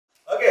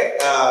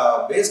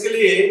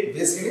Basically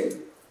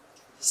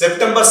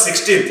September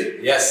 16th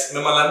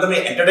మిమ్మల్ని అందరినీ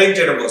entertain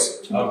చేయడం కోసం,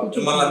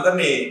 మిమ్మల్ని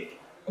అందరినీ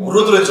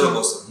వృద్ధులించడం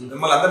కోసం,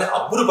 మిమ్మల్ని అందరినీ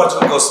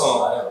అబ్బురుపరచడం కోసం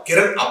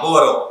కిరణ్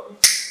అబ్బవరం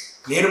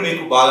నేను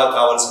మీకు బాగా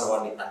కావాల్సిన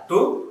వాడిని అంటూ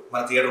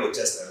మన థియేటర్కి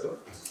వచ్చేస్తాడు.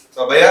 సో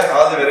భయ్యా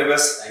all the very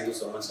best. Thank you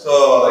so much. So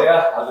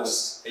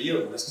అయ్యో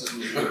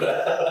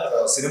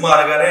సినిమా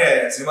అనగానే,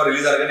 సినిమా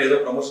రిలీజ్ అనగానే ఏదో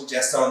ప్రమోషన్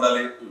చేస్తూ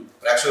ఉండాలి,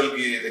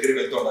 ప్రేక్షకులకి దగ్గరికి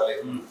వెళ్తూ ఉండాలి.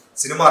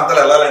 సినిమా అంతా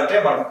వెళ్ళాలంటే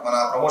మన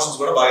ప్రమోషన్స్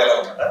కూడా బాగా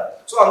వెళ్ళాలన్నమాట.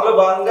 సో అందులో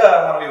భాగంగా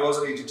మనం ఈ రోజు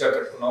ఈ చిట్ చాట్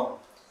పెట్టుకున్నాం.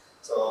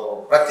 సో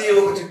ప్రతి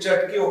ఒక్క చిట్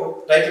చాట్ కి ఒక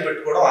టైటిల్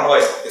పెట్టుకోవడం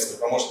అనవాయితీ తీసుకుని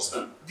ప్రమోషన్స్.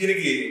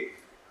 దీనికి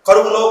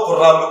కరువులో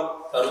కుర్రాళ్ళు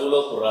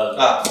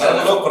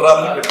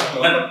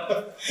పెట్టుకున్నాం.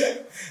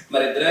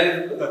 మరి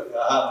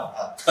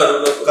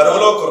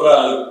కరువులో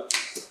కుర్రాళ్ళు.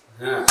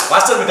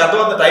 మాస్టర్ మీకు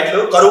అర్థమవుతుంది టైటిల్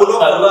కరువులో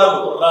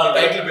కుర్రాళ్ళు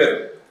టైటిల్ పేరు.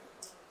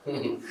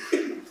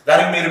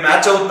 దానికి మీరు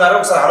మ్యాచ్ అవుతున్నారా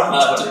ఒకసారి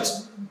ఆలోచించుకోండి.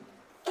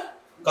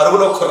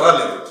 కరువులో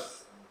కుర్రాళ్ళు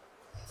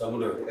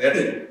తమ్ముడు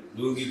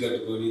లూంగి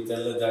కట్టుకొని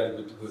తెల్ల దాడి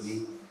పెట్టుకొని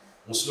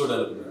ముసలోడు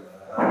అనుకున్నాడు.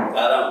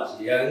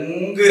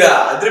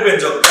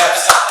 అదిరిపోయింది జోక్.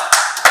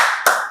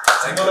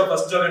 సినిమాలో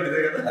ఫస్ట్ జోక్ అంటే ఇదే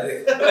కదా. అదే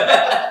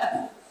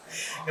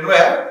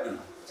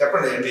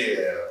చెప్పండి ఏంటి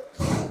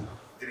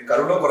దీనికి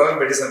కరువులో కుర్రాళ్ళు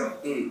పెట్టేశాను.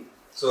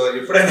 సో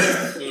ఎప్పుడైనా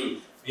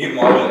మీరు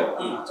మామూలుగా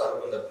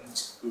చదువుకున్న దగ్గర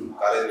నుంచి,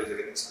 కాలేజీ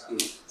దగ్గర నుంచి,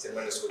 సినిమా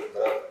ఇండస్ట్రీ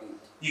తర్వాత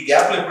ఈ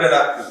గ్యాప్ లో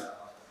ఎప్పుడైనా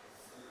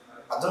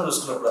అందరూ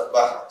చూసుకున్నప్పుడు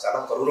బా చాలా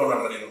కరువులో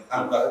ఉన్నాను నేను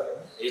అనుకున్నారా?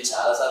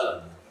 చాలా సార్లు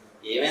అన్నా.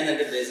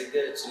 ఏమైందంటే బేసిక్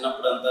గా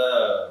చిన్నప్పుడు అంతా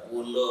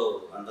ఊర్లో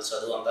అంత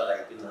చదువు అంతా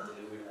అయిపోయింది.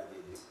 తెలుగు మీడియం అది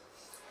ఇది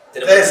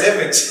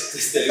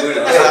తెలుగు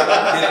మీడియం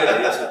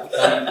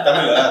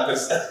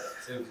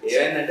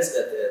ఏమైందంటే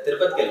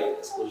తిరుపతికి వెళ్ళాను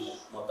స్కూల్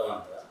మొత్తం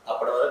అంతా.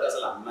 అప్పటి వరకు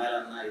అసలు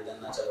అమ్మాయిలన్నా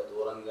ఇదన్నా చాలా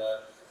దూరంగా,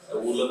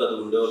 ఊర్లో పెద్ద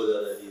ఉండేవాళ్ళు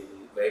కదా. అది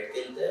బయటకు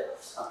వెళ్తే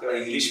అక్కడ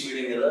ఇంగ్లీష్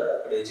మీడియం కదా,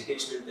 అక్కడ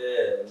ఎడ్యుకేషన్ అంటే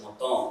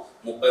మొత్తం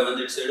 30 మంది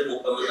ఇటు సైడ్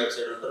 30 మంది అటు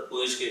సైడ్ ఉంటారు. కో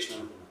ఎడ్యుకేషన్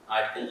అనుకున్నాం.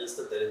 ఆర్టికల్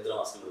చూస్తే దరిద్రం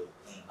అసలు.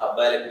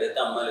 అబ్బాయిలు ఎక్కడైతే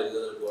అమ్మాయిలు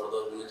ఎదుగుదల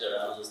గోడదోరు నుంచి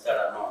అడాను చూస్తే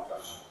అడానో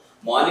ఉంటాను.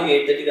 మార్నింగ్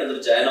 8:30కి అందరూ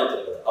జాయిన్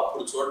అవుతారు కదా,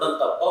 అప్పుడు చూడడం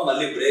తప్ప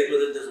మళ్ళీ బ్రేక్లో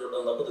తెస్తే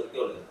చూడడం తప్ప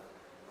దొరికేవాళ్ళు కదా.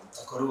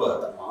 కరువు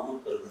అంత మామూలు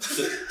కరువు.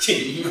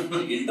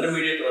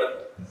 ఇంటర్మీడియట్ వరకు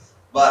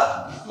బా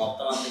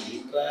మొత్తం అంతా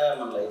ఇంట్రా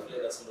మన లైఫ్లో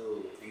అసలు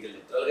ఇంకా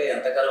లిటరల్గా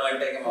ఎంత కరువు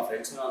అంటే ఇంకా మా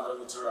ఫ్రెండ్స్ మేము అందరం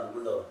కూర్చోడం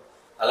అనుకుంటాం.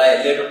 అలా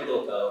వెళ్ళేటప్పుడు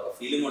ఒక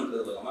ఫీలింగ్ ఉంటుంది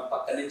కదా. అమ్మాయి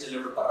పక్క నుంచి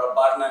వెళ్ళేటప్పుడు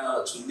పర్రపాటున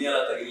చున్నీ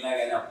అలా తగిలినా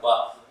కానీ అబ్బా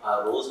ఆ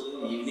రోజు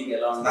ఈవినింగ్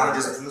ఎలా ఉంటుంది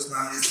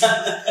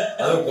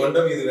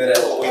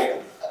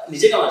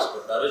నిజంగా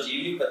మర్చిపోతుంది. ఆ రోజు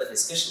ఈవినింగ్ పెద్ద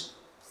డిస్కషన్.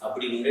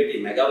 అప్పుడు ఉండేటి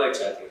మెగాబైట్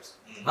చాక్లెట్స్.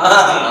 ఆ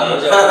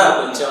రోజు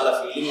కొంచెం అలా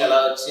ఫీలింగ్ ఎలా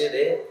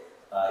వచ్చేదే.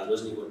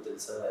 ఈరోజు నీకు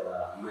తెలుసా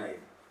అమ్మాయి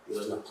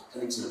ఈరోజు నా పక్క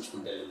నుంచి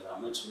నడుచుకుంటే వెళ్ళింది,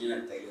 అమ్మాయి చున్నీ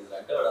నాకు తగిలింది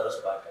అంటే వాడు ఆ రోజు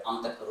పాట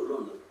అంత కరువులో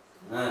ఉండదు.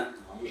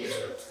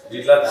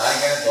 ఇట్లా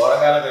దానికైనా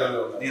దూరంగానే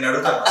నేను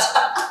అడుగుతాను,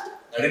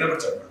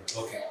 అడిగినప్పుడు చెప్పండి.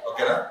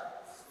 ఓకేనా?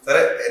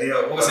 సరే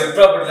ఒక సెల్ఫ్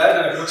ప్రాపర్టీ లాగా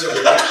నన్ను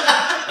కూర్చోబెట్టి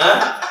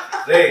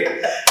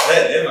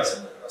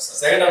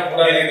సెకండ్ హాఫ్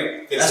కూడా నేను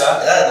తెలుసా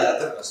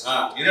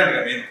నేను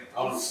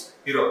అవును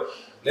హీరో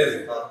లేదు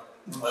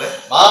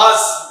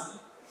మాస్.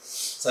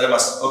 సరే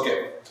mass okay.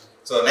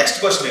 So next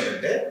question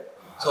ఏంటంటే,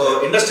 సో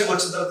ఇండస్ట్రీకి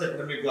వచ్చిన తర్వాత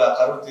ఇప్పుడు మీకు ఆ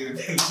కరువు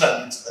తీరింది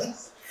అనిపించిందా?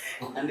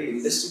 అంటే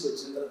ఇండస్ట్రీకి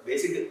వచ్చిన తర్వాత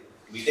బేసిక్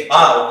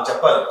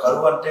చెప్పాలి.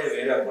 కరువు అంటే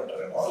వేరే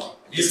అనుకుంటారేమో.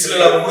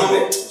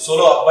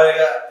 సోలో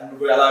అబ్బాయిగా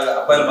ఉండిపోయి అలాగా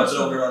అబ్బాయిల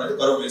మధ్యలో ఉండడం అనేది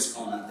కరువు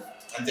వేసుకోవాలి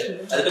అంతే.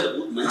 అది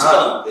మంచి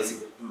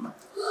బేసిక్.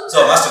 సో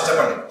మాస్టర్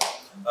చెప్పండి.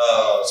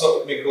 సో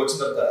మీకు వచ్చిన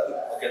తర్వాత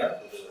ఓకేనా?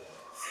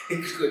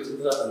 ఇక్కడికి వచ్చిన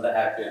తర్వాత అంత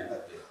హ్యాపీ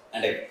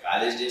అంటే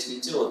కాలేజ్ డేస్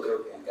నుంచి ఓకే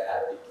ఇంకా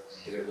హ్యాపీ.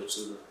 ఇక్కడికి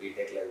వచ్చిన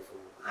బీటెక్ లైఫ్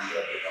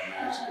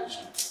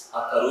ఎడ్యుకేషన్ ఆ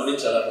కరువు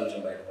నుంచి అలా కొంచెం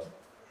బయటపడి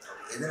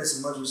ఏదైనా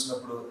సినిమా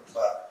చూసినప్పుడు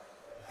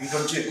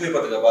ఇంకొంచెం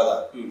ఎక్కువైపోతుంది కదా బాధ.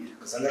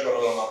 నిజంగా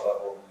కరువులో ఉన్నా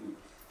బాబు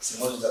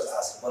సినిమా చూస్తారు, ఆ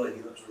సినిమాలో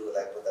హీరో చూడు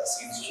లేకపోతే ఆ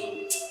సీన్స్ చూడు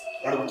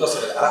వాడు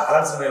గుర్తొస్తుంది.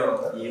 అలాంటి సినిమా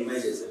ఏమన్నా ఏమై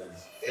చేసేదాన్ని.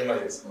 ఏమై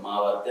చేసి మా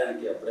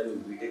వర్గానికి అప్పుడే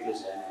మేము బీటెక్లో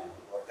జాయిన్ అయ్యాము.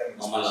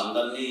 మమ్మల్ని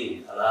అందరినీ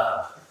అలా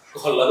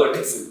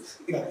కొల్లగొట్టేసింది.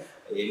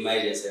 ఏమై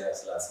చేసే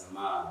అసలు ఆ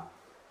సినిమా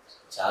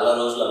చాలా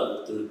రోజులు అలా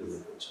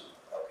గుర్తుండిపోయింది. కొంచెం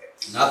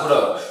నాకు కూడా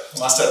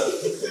మాస్టర్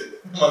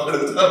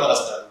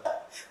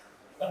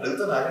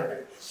అడుగుతున్నా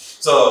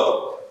సో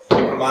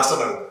ఇప్పుడు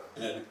మాస్టర్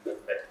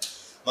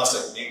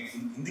మాస్టర్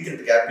ఇందుకు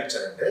ఇంత గ్యాప్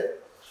ఇచ్చారంటే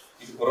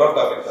ఇది కుర్రాడు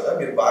టాపిక్ కదా,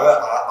 మీరు బాగా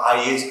ఆ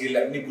ఏజ్కి వెళ్ళి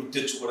అన్ని గుర్తు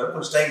తెచ్చుకోవడానికి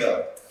కొంచెం టైం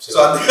కావాలి. సో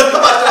అందుకని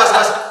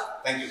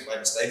థ్యాంక్ యూ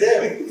అయితే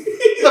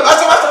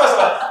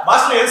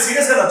మాస్టర్ ఏం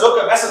సీరియస్గా నా జోక్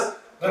మాస్టర్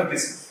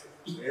ప్లీజ్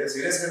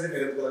సీరియస్గా అంటే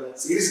మీరు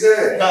సీరియస్గా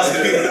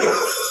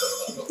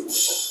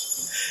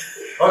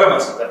ఓకే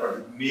మాస్టర్ చెప్పండి.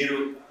 మీరు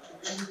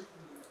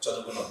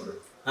చదువుకున్నప్పుడు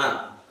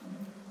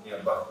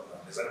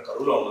నిజంగా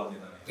కరువులో ఉన్నది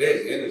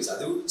నేను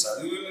చదువు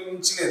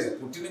నుంచి లేదు,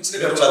 పుట్టి నుంచి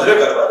చదివే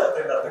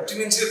పుట్టి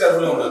నుంచి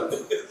కరువులో ఉన్నాను.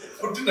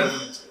 పుట్టినప్పటి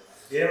నుంచి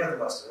ఏమైంది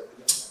మాస్టర్?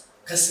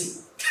 కసి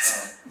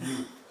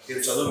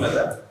చదువు మీద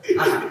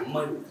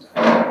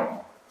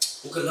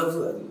ఒక లవ్,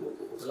 అది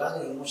ఒకలాగా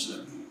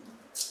ఎమోషనల్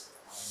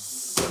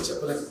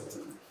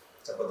చెప్పలేకపోతున్నాను.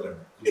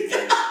 చెప్పదులేండి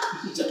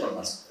చెప్పండి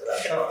మాస్టర్.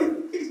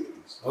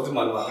 అవుతుంది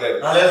మనం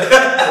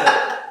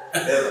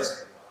లేదు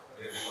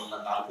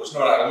క్వశ్చన్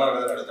వాడు అడగమని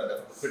కదా అడుగుతాడు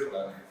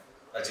గుర్తుపెట్టుకున్నాను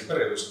నాకు చెప్పారు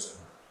కదా క్వశ్చన్స్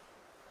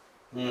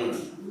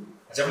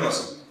చెప్పండి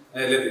వస్తాం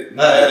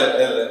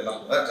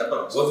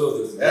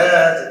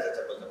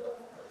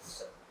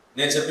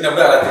నేను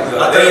చెప్పినప్పుడు అలా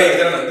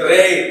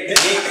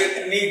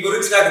నీ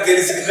గురించి నాకు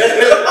తెలిసి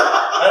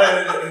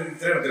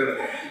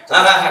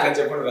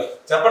చెప్పండి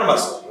చెప్పండి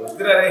మాస్టర్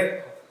వద్దురా రే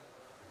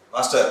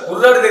మాస్టర్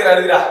కుర్రాడి దగ్గర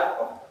అడిగిరా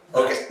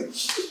ఓకే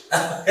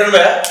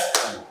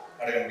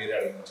అడగండి మీరే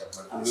అడగండి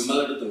చెప్పండి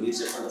మిమ్మల్ని అడుగుతూ మీరు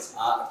చెప్పండి అసలు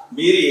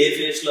మీరు ఏ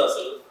ఫేజ్ లో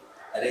అసలు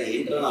అరే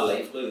ఏంటో నా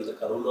లైఫ్ లో ఇంత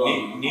కరువులో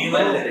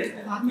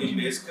నేను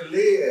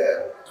బేసికల్లీ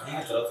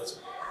అడిగిన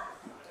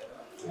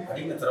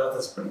తర్వాత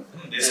చెప్పండి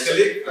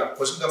బేసికల్లీ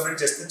క్వశ్చన్ కంప్లీట్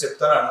చేస్తే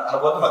చెప్తాను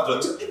అనుభవం మధ్యలో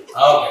వచ్చింది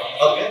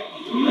ఓకే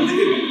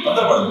అందుకే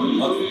తొందరపడదు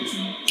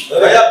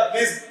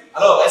ప్లీజ్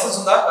హలో లైసెన్స్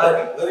ఉందా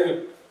వెరీ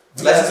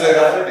గుడ్ లైసెన్స్ లేదు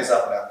కాబట్టి ప్లీజ్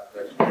ఆఫ్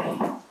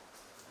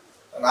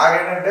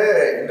నాకేంటంటే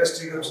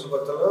ఇండస్ట్రీకి వచ్చిన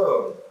కొత్తలో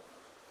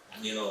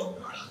నేను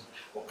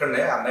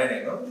ఒక్కడనే అన్నయ్య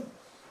నేను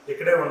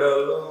ఇక్కడే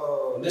ఉండేవాళ్ళు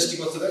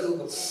ఇండస్ట్రీకి వస్తుందా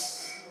నువ్వు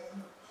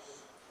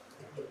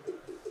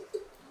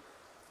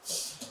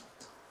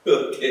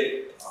ఓకే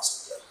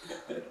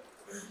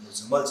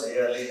సినిమాలు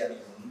చేయాలి అని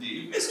ఉంది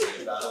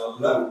బేసికలీ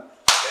దానివల్ల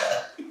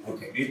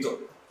మీతో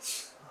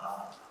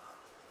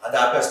అది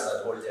ఆపేస్తుంది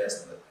అది హోల్డ్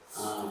చేస్తుంది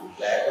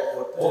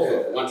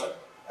లేకపోతే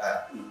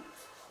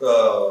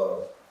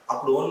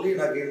అప్పుడు ఓన్లీ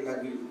నాకు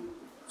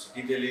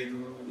సిటీ తెలియదు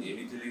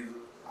ఏమీ తెలియదు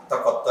అంతా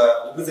కొత్త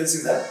ఇప్పుడు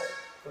తెలిసిందా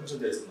కొంచెం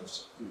తెలిసింది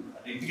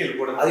అంటే ఇంటికి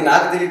వెళ్ళిపోవడం అది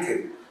నాకు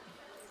తెలియట్లేదు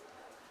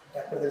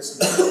ఎక్కడ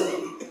తెలిసింది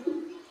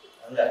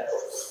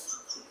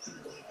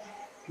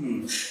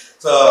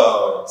సో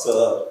సో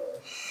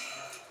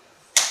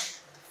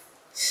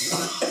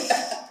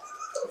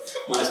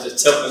మాస్టర్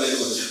చెప్పలేదు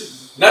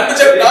నన్ను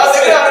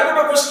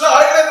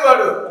అడగలేదు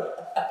వాడు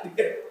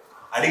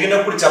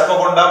అడిగినప్పుడు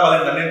చెప్పకుండా మళ్ళీ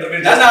నన్ను ఇంటర్వ్యూ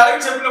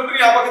అడిగి చెప్పినప్పుడు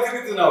నీ అప్పకి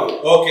తిరుగుతున్నావు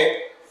ఓకే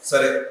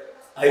సరే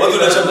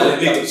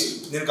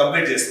నేను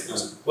కంప్లీట్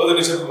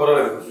చేస్తాను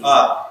పర్వాలేదు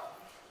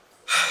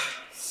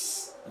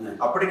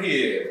అప్పటికి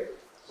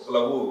ఒక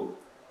లవ్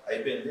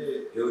అయిపోయింది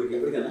ఎవరికి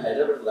ఎప్పటికైనా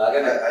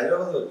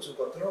హైదరాబాద్ వచ్చి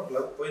కొత్తలో ఒక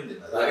లవ్ పోయింది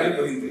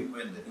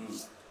పోయింది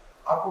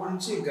అప్పటి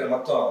నుంచి ఇంకా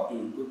మొత్తం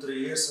 2-3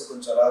 years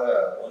కొంచెం అలాగా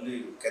ఓన్లీ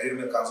కెరీర్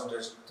మీద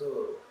కాన్సన్ట్రేషన్తో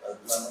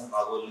వెళ్తున్నాను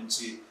నాగోల్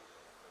నుంచి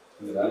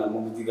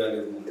నమ్మబుద్ధి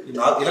కాలేదు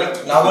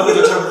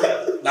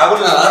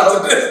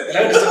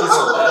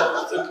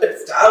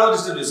చాలా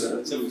డిస్టర్బ్ చేశారు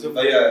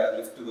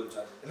లిఫ్ట్ గురించి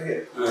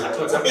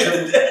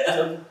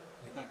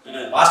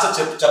మాస్టర్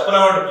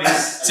చెప్పనవాడు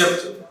ప్లీజ్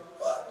చెప్పు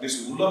మీ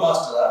స్కూల్లో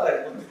మాస్టరా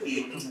లేకపోతే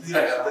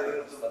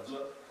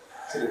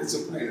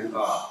చెప్పు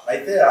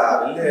అయితే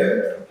వెళ్ళే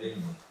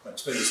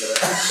మర్చిపోయింది సార్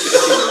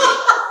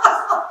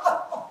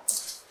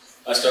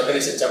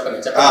చెప్పండి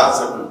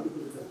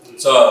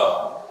సో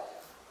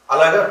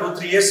అలాగా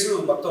 2-3 years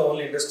మొత్తం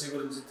ఓన్లీ ఇండస్ట్రీ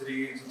గురించి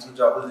తిరిగి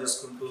జాబులు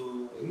చేసుకుంటూ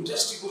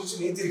ఇండస్ట్రీ గురించి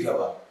నీ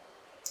తిరిగావా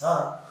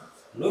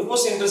నువ్వు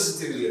కోసం ఇండస్ట్రీ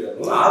తిరిగి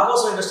నా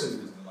కోసం ఇండస్ట్రీ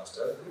తిరిగింది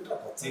మాస్టర్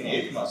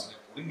ఏంటి మాస్టర్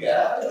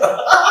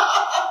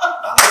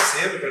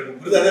సేమ్ ఇక్కడ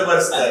ముగ్గురు అదే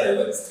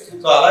పరిస్థితి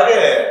సో అలాగే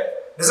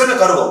నిజంగా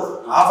కరువు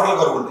ఆఫర్లు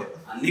కరువు ఉండే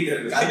అన్ని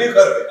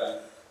కరువు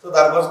సో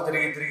దానికోసం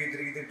తిరిగి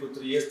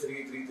 2-3 years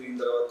తిరిగిన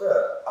తర్వాత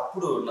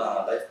అప్పుడు నా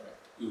లైఫ్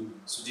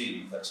సుజీ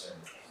పరిచయం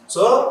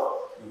సో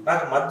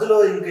నాకు మధ్యలో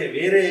ఇంకా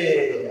వేరే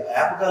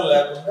యాప్కాలు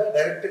లేకుండా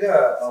డైరెక్ట్ గా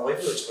మా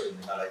వైఫ్ వచ్చి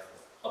పడింది నా లైఫ్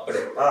అప్పుడే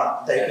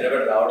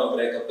హైదరాబాద్ రావడం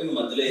బ్రేకప్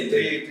మధ్యలో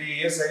 3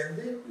 years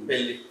అయింది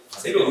పెళ్లి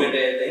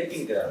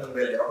ఇంకా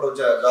పెళ్లి అప్పుడు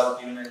జాబ్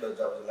TV9 లో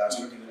జాబ్ లాస్ట్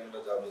TV9 లో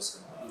జాబ్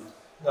చేసుకున్నాను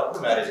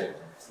అప్పుడు మ్యారేజ్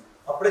అయింది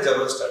అప్పుడే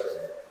జబర్దస్త్ స్టార్ట్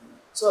అయింది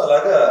సో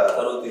అలాగా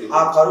ఆ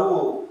కరువు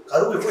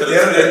ఇప్పుడు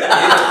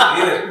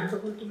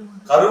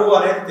కరువు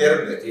అనేది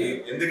తీరింది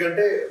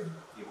ఎందుకంటే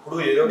ఇప్పుడు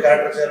ఏదో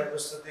క్యారెక్టర్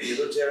చేయాలనిపిస్తుంది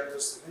ఏదో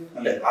చేయాలనిపిస్తుంది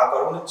అంటే ఆ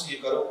కరువు నుంచి ఈ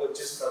కరువుకి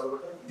వచ్చేసి కరువు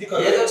ఇది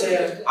ఏదో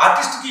చేయాలి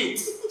ఆర్టిస్ట్ కి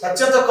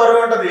సత్యంతో కరువు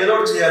ఉంటుంది ఏదో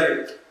చేయాలి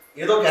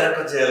ఏదో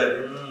క్యారెక్టర్ చేయాలి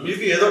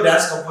మీకు ఏదో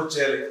డాన్స్ కంపోజ్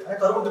చేయాలి అనే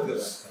కరువు ఉంటుంది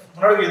కదా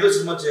మనకి ఏదో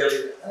సినిమా చేయాలి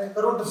అనే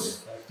కరువు ఉంటుంది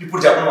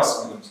ఇప్పుడు చెప్పడం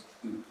వస్తుంది గురించి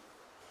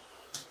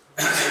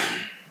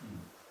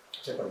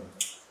చెప్పండి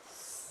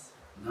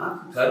నాకు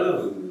కరువు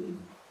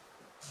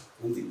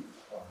ఉంది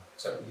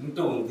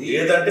ఇంటూ ఉంది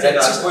ఏదంటే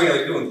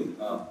చచ్చిపోయినట్టు ఉంది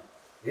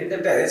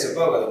ఏంటంటే అదే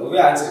చెప్పావు కదా నువ్వే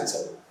ఆన్సర్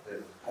ఇచ్చావు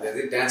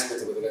అదే డ్యాన్స్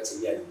కొత్తగా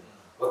చెయ్యాలి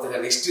కొత్తగా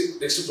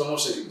నెక్స్ట్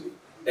ప్రమోషన్ ఏంటి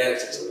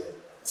డైరెక్షన్ చేయాలి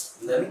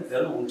దాన్ని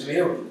కరువు ఉంటూనే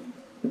ఉంది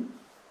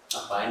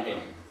ఆ పాయింట్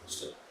ఏంటి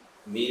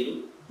మీరు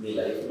మీ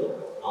లైఫ్లో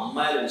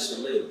అమ్మాయిల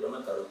విషయంలో ఎప్పుడైనా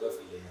కరువుగా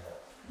ఫీల్ అయ్యారా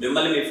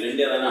మిమ్మల్ని మీ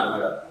ఫ్రెండ్ ఏమైనా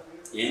అన్నాడా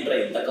ఏంట్రా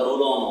ఇంత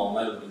కరువులో ఉన్న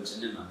అమ్మాయిల గురించి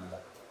నేను అన్నాడా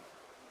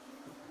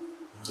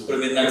ఇప్పుడు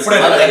మీరు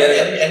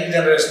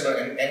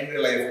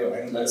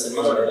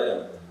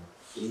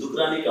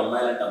ఎందుకురా నీకు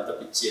అమ్మాయిలంటే అంత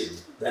పిచ్చేది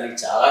దానికి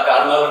చాలా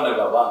కారణాలు ఉన్నాయి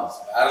బాబా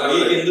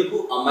మీకు ఎందుకు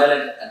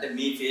అమ్మాయిలంటే అంటే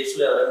మీ ఫేస్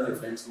లో ఎవరైనా మీ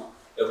ఫ్రెండ్స్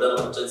ఎప్పుడైనా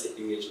కొంచెం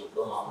సెట్టింగ్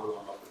చేసినప్పుడు మామూలుగా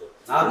ఉన్నప్పుడు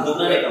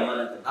ఎందుకురా నీకు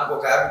అమ్మాయిలంటే నాకు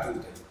ఒక హ్యాబిట్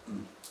ఉంది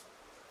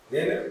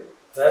నేను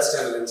థర్డ్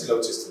స్టాండర్డ్ నుంచి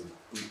లవ్ చేస్తుంది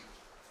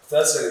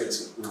థర్డ్ స్టాండర్డ్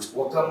నుంచి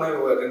ఒక అమ్మాయి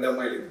 2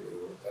 అమ్మాయిలు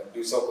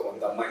కన్ఫ్యూజ్ ఒక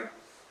 100 అమ్మాయి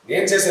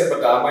నేను చేశాను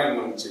బట్ ఆ అమ్మాయిని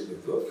మనం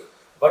చేయలేదు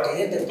బట్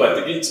ఏంటంటే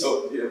బతికించావు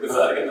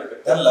ఒకసారి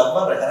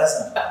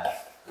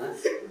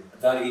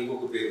దానికి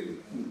ఇంకొక పేరు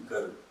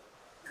కరు.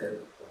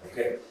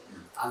 ఓకే,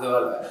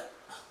 అందువల్ల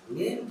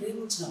నేను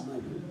ప్రేమించిన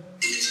అమ్మాయిని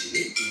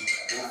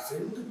నా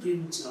ఫ్రెండ్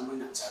ప్రేమించిన అమ్మాయి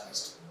నాకు చాలా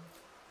ఇష్టం.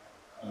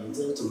 ఏం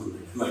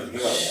జరుగుతుంది?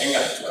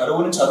 కరువు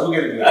నుంచి చదువుకి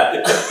వెళ్ళింది.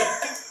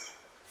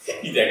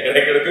 ఇది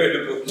ఎక్కడెక్కడికో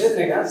వెళ్ళిపోతుంది. లేదు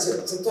నేను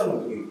చెప్తాను,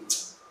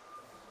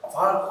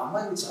 వాళ్ళ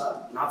అమ్మాయిని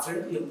నా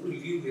ఫ్రెండ్ ఎప్పుడు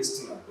లీవ్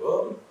వేస్తున్నారో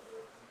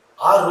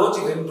ఆ రోజు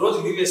 2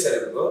 రోజులు లీవ్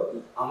వేస్తారనుకో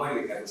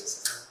అమ్మాయిని కరెక్ట్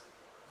చేస్తాను.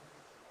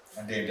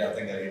 అంటే ఏంటి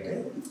అర్థం కలిగింటే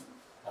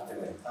అర్థం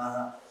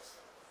కాదు.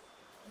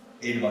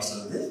 ఏంటి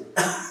మాస్టర్ అది?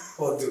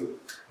 వద్దు,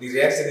 నీ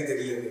రియాక్షన్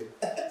తెలియలేదు.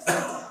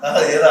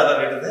 ఏదో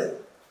అన్నది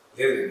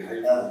లేదు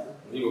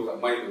నేను ఒక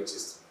అమ్మాయిని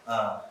వచ్చేస్తాను, ఆ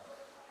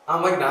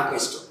అమ్మాయికి నాకు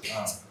ఇష్టం.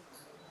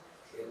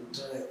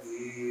 ఏంటో అది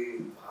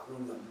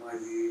బాగుంది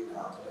అమ్మాయి,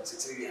 నాకు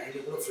నచ్చింది, ఆయన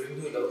కూడా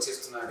ఫ్రెండ్ లవ్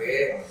చేస్తున్నాడే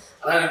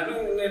అలా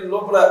నేను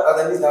లోపల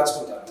అదన్నీ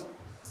దాచుకుంటాను.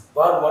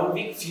 వాడు 1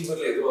 వీక్ ఫీవర్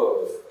లేదు,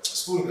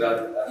 స్కూల్కి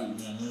రాదు కదా,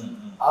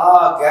 ఆ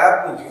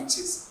గ్యాప్ యూజ్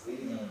చేసి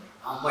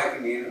ఆ అమ్మాయికి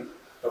నేను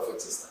ప్రపోజ్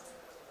చేస్తాను.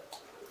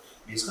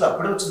 మీ స్కూల్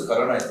అప్పుడే వచ్చింది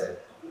కరోనా అయితే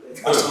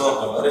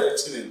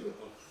వచ్చింది.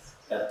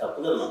 తప్పు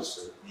కదా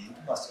మాస్టర్.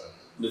 మాస్టర్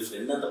మీ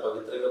ఫ్రెండ్ అంత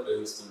పవిత్రంగా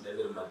ప్రేమిస్తుంటే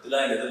మీరు మధ్యలో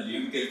ఆయన ఏదో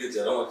లీవ్కి వెళ్తే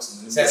జ్వరం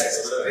వచ్చింది.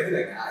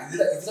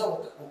 ఇదిలా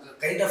ఒక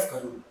కైండ్ ఆఫ్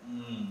కరువు.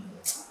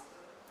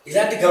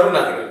 ఇలాంటి కరువు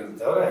నాకు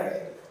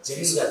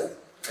జెనిస్ కాదు.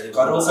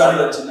 కరువు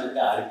సార్లు వచ్చిందంటే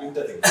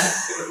ఆడిపింటది.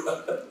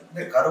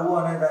 అంటే కరువు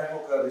అనే దానికి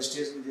ఒక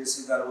రిజిస్ట్రేషన్ చేసి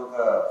దానికి ఒక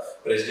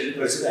ప్రెసిడెంట్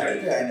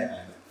ఆయన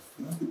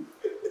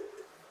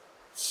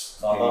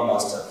బాబా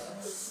మాస్టర్.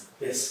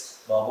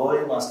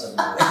 బాబోయ్ మాస్టర్.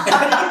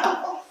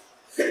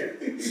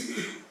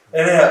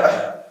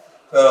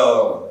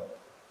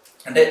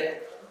 అంటే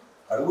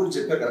కరువులు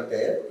చెప్పే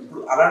కరెక్టే.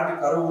 ఇప్పుడు అలాంటి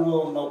కరువులో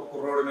ఉన్న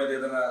కుర్రోడి మీద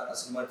ఏదైనా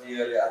సినిమా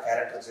చేయాలి, ఆ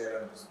క్యారెక్టర్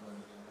చేయాలనిపిస్తుంది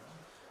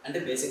అంటే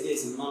బేసిక్గా ఈ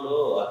సినిమాలో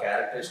ఆ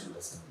క్యారెక్టరేషన్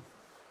ఉంటుంది సార్.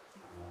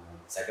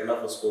 సెకండ్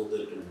హాఫ్లో స్కోప్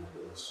దొరికింది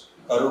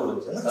కరువు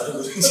గురించి.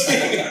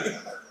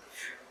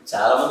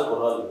 చాలా మంది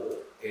కుర్రాళ్ళు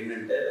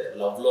ఏంటంటే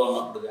లవ్లో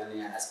ఉన్నప్పుడు కానీ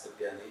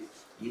ఆస్పెక్ట్ కానీ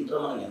ఇంట్లో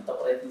మనం ఎంత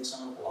ప్రయత్నించినా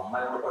మనకు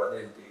అమ్మాయి కూడా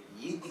పడదేంటి,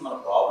 ఏంటి మన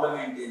ప్రాబ్లం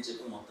ఏంటి అని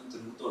చెప్పి మొత్తం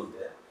తిరుగుతూ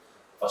ఉంటే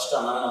ఫస్ట్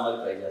అన్నమైన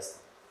అమ్మాయికి ట్రై చేస్తాం,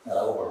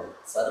 ఎలాగో పడదు.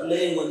 సర్లే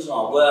ఇంకొంచెం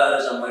అబ్బాయి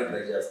యావరేజ్ అమ్మాయికి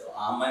ట్రై చేస్తాం,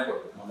 ఆ అమ్మాయి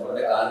పడుతుంది. మన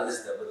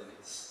కాన్ఫిడెన్స్ దెబ్బతిని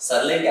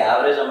సర్లే ఇంకా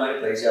యావరేజ్ అమ్మాయికి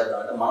ట్రై చేద్దాం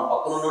అంటే మన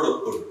పక్కన ఉన్నాడు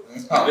ఒప్పుడు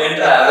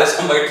అవేంటే యావరేజ్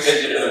అమ్మాయికి ట్రై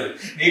చేయడం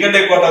నీకంటే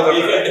ఎక్కువ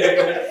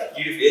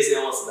వీడి ఫేస్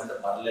ఏమొస్తుంది అంటే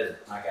పర్లేదు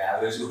నాకు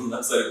యావరేజ్ ఉందా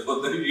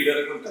సరిపోతుంది వీడు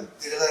అనుకుంటాను,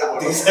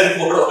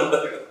 సరిపోవడం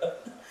అంటారు కదా.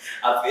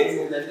 ఆ ఫేస్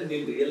ఏంటంటే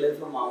నేను రియల్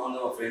లైఫ్లో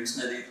మామూలుగా మా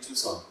ఫ్రెండ్స్ని అది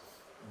చూసాం.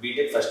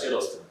 బీటెక్ ఫస్ట్ ఇయర్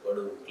వస్తుంది,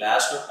 వాడు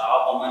క్లాస్లో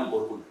టాప్ అమ్మాయిని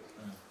కోరుకుంటాడు.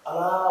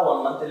 అలా 1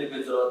 మంత్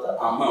వెళ్ళిపోయిన తర్వాత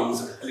ఆ అమ్మాయి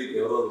ఉంచుకోవాలి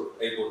ఎవరో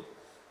అయిపోతుంది.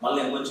 మళ్ళీ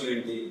ఇంకొంచెం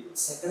ఏంటి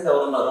సెకండ్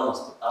ఎవరున్నారో అని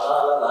వస్తుంది. అలా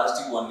అలా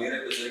లాస్ట్కి 1 ఇయర్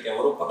అయిపోయేసరికి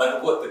ఎవరో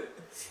పడకపోతే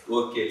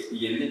ఓకే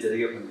ఇవన్నీ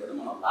జరిగే పని కదా,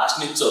 మనం లాస్ట్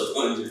నుంచి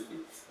వద్దాం అని చెప్పి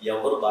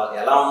ఎవరు బాగా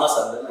ఎలా ఉన్నా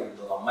సరే నాకు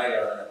ఇంకొక అమ్మాయి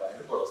కదా అనే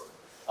పాయింట్ కూడా వస్తుంది.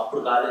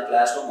 అప్పుడు కాలేజ్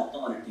క్లాస్లో మొత్తం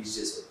మనం టీచ్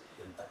చేసేది,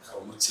 ఎంత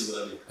కరువు వచ్చింది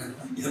అని,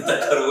 ఎంత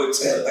కరువు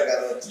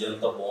వచ్చింది,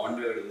 ఎంత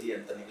బాగుండేవాడు,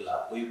 ఎంత నీకు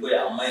పోయిపోయి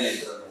అమ్మాయిని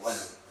ఎంటారు నువ్వు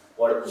అని.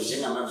 వాడు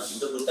నిజంగా అన్నాడు, నాకు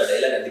ఇంత గుర్తు ఆ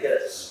డైలాగ్ అందుకే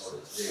రాశాడు.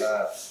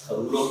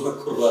 కరువులో ఉన్న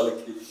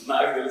కుర్రాళ్ళకి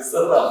నాకు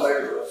తెలుస్తుందా అమ్మాయి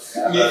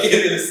మీకే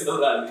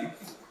తెలుస్తుందా అని.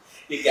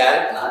 ఈ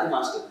క్యారెక్టర్ నాది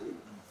మాస్టర్ది.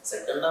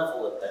 సెకండ్ హాఫ్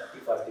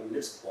 30-40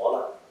 మినిట్స్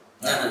పోలా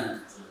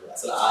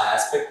అసలు ఆ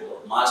ఆస్పెక్ట్లో.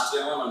 మాస్టర్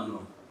ఏమో నన్ను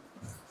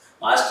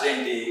మాస్టర్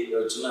ఏంటి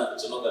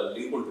చిన్న ఒక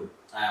లింక్ ఉంటుంది,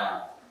 ఆయన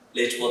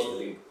లేచిపోతుంది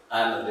లింక్.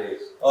 ఆయన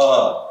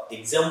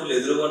ఎగ్జాంపుల్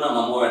ఎదురుగా నా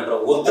అమ్మ వెంటారు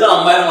వద్దున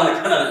అమ్మాయిలు మనకి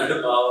అన్నాడు.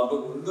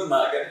 బాగుంటుంది ముందు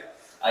నాకని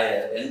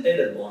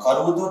ఎంటైర్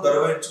కరువుతో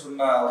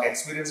దొరవేయించుకున్న ఒక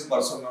ఎక్స్పీరియన్స్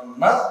పర్సన్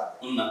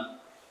ఉన్నా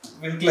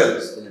వింటలేదు.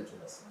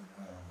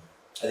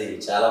 అది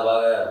చాలా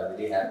బాగా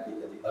వెరీ హ్యాపీ.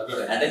 అది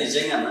అంటే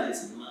నిజంగా అన్న ఈ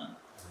సినిమా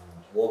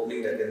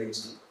ఓపెనింగ్ దగ్గర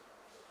నుంచి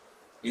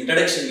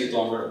ఇంట్రడక్షన్ మీతో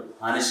ఉండడం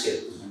హానెస్ట్గా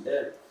వెళ్తుంది. అంటే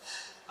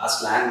ఆ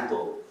స్లాంగ్తో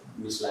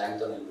మీ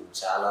స్లాంగ్తో నేను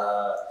చాలా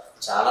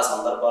చాలా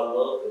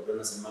సందర్భాల్లో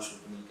ఎప్పుడైనా సినిమా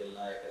షూటింగ్కి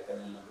వెళ్ళినా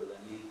ఎక్కడికైనా వెళ్ళినప్పుడు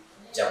కానీ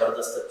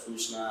జబర్దస్త్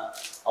చూసిన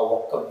ఆ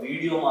ఒక్క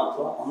వీడియో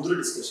మాత్రం అందరూ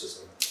డిస్కస్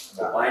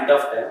చేసేవారు. పాయింట్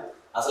ఆఫ్ టైం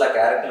అసలు ఆ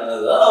క్యారెక్టర్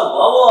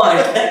బాబో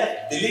అంటే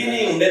తెలియని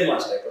ఉండేది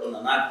మాస్టర్. ఎక్కడున్నా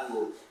నాకు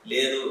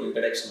లేదు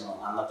ఇంట్రడక్షన్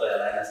అన్నతో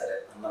ఎలా అయినా సరే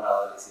అన్న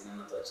రావాలి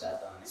సీనియర్తో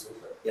చేద్దామని.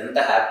 ఎంత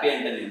హ్యాపీ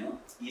అంటే నేను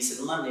ఈ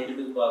సినిమా నేను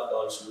మీకు బాగా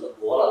కావాల్సిన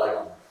గోల్ అలాగే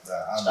ఉంది.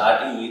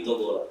 స్టార్టింగ్ మీతో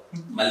గోల,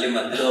 మళ్ళీ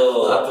మధ్యలో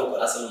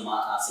అసలు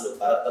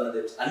భరత్ అనేది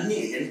అన్ని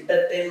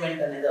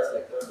ఎంటర్టైన్మెంట్ అనేది అసలు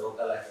ఎక్కడ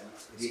డోకా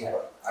లేకుండా.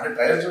 అంటే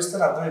ట్రైలర్ చూస్తే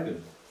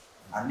అర్థమైపోయింది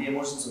అన్ని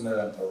ఎమోషన్స్ ఉన్నాయి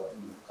దాంట్లో.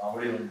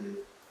 కామెడీ ఉంది,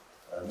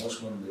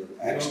 ఎమోషన్ ఉంది,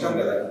 యాక్షన్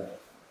కదా.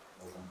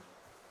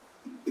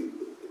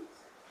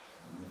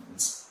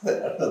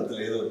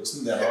 లేదు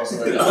వచ్చింది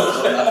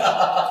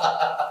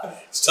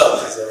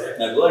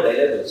నాకు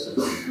డైలాగ్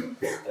వచ్చింది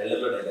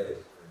ట్రైలర్లో. డైలాగ్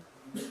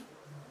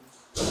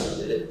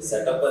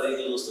సెటప్ అది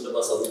చూస్తుంటే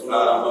బాగా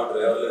చదువుకున్నాను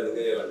డ్రైవర్లో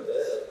ఎందుకంటే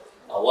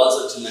అవ్వాల్సి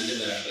వచ్చిందంటే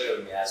నేను అంటే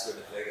మీ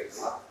హాస్పిటల్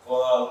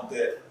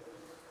అంతే.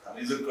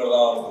 మ్యూజిక్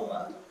కొడదాం అనుకున్నా,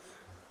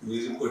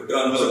 మ్యూజిక్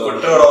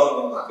కొట్టేవాడు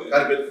అనుకున్నా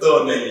కానీ పెద్ద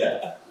ఉన్నాయి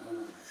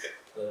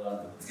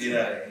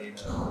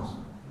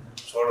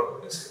చూడదు.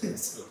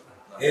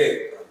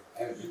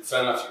 Big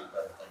fan of you.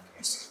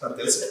 తెలుసు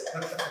తెలుసు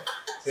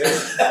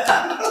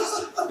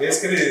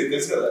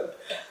కదా,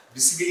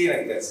 బేసికలీ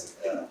నాకు తెలుసు.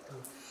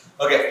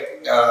 ఓకే,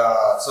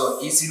 సో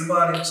ఈ సినిమా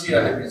నుంచి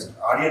అంటే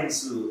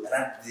ఆడియన్స్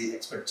ఎలాంటిది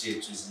ఎక్స్పెక్ట్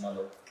చేయొచ్చు ఈ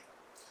సినిమాలో?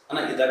 అన్న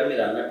ఇదాక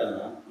మీరు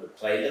అన్నట్టన్నా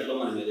ట్రైలర్లో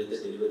మనం ఏదైతే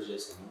డెలివరీ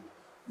చేసామో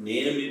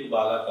నేను మీకు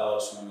బాగా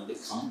కావాల్సిన ఉన్నది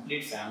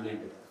కంప్లీట్ ఫ్యామిలీ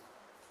అంటే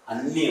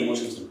అన్ని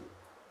ఎమోషన్స్ ఉంటాయి.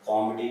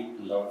 కామెడీ,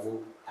 లవ్,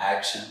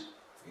 యాక్షన్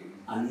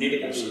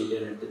అన్నిటికంటే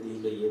ఏంటంటే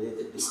దీంట్లో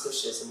ఏదైతే డిస్కస్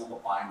చేసామో ఒక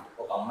పాయింట్,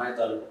 ఒక అమ్మాయి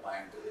తాలూకు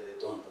పాయింట్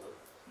ఏదైతే ఉంటుందో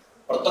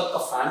ప్రతి ఒక్క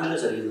ఫ్యామిలీలో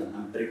జరిగిందని.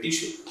 మనం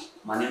బ్రిటిష్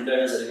మన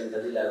ఇంట్లోనే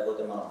జరిగింటుంది,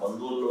 లేకపోతే మన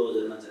బంధువుల్లో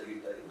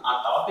జరిగింటుంది. ఆ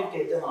టాపిక్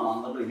అయితే మనం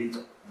అందరిలో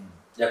వింటాం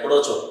ఎక్కడో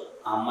చోట,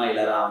 ఆ అమ్మాయి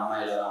ఇలారా,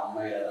 అమ్మాయి ఇలారా,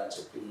 అమ్మాయి ఇలారా అని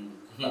చెప్పి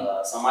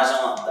సమాజం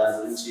దాని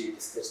గురించి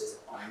డిస్కస్ చేసే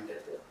పాయింట్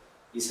అయితే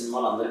ఈ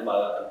సినిమాలో అందరికి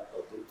బాగా కనెక్ట్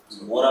అవుతుంది.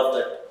 మోర్ ఆఫ్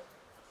దట్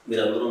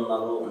మీరు అందరూ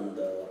ఉన్నారు. అండ్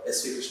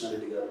ఎస్వి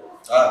కృష్ణారెడ్డి గారు,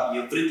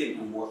 ఎవ్రీథింగ్,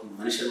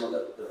 మనిషి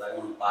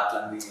గారు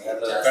పాటలన్నీ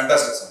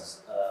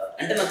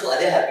అంటే నాకు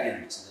అదే హ్యాపీగా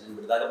అనిపించింది. నేను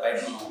ఇప్పుడు దాకా బయట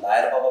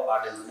లాయర్ బాబా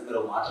పాట ఏంటంటే మీరు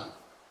ఒక మాట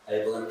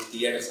అయిపోగానే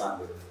థియేటర్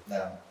సాంగ్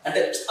అంటే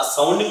ఆ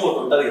సౌండింగ్ ఒకటి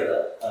ఉంటుంది కదా,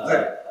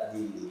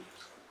 అది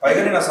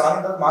పైగా నేను ఆ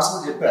సాంగ్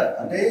మాస్టర్ చెప్పాను.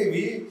 అంటే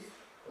ఇవి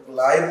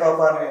లాయర్ పాప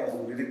అనే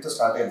లిరిక్ తో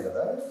స్టార్ట్ అయింది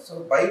కదా, సో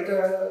బయట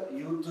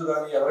యూత్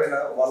కానీ ఎవరైనా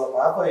వాళ్ళ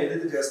పాప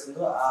ఏదైతే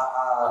చేస్తుందో ఆ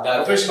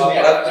ప్రొఫెషన్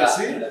అడాప్ట్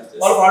చేసి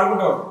వాళ్ళు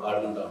పాడుకుంటూ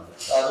ఉంటారు.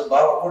 అది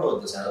బాగా వర్కౌట్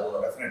అవుతుంది సార్,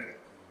 డెఫినెట్ గా.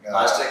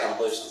 మాస్టర్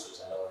కంపోజిషన్స్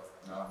చాలా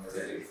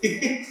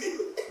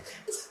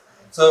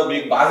సో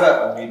మీకు బాగా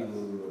మీకు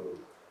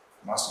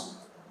మాస్టర్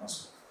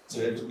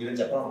మీరేం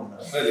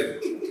చెప్పాలనుకుంటున్నారు?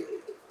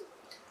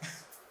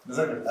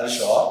 నిజంగా అది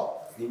షో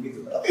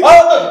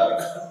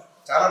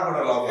చాలా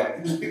అనుకుంటారు లోపల.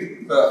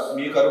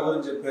 మీ కరువు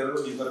గురించి చెప్పారు,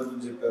 మీ కరువు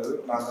గురించి చెప్పారు,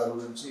 నా కరువు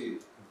గురించి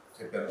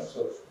చెప్పారు. సో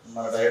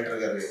మన డైరెక్టర్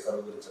గారి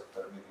కరువు గురించి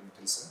చెప్తారు, మీకు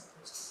తెలుసు?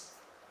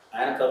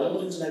 ఆయన కరువు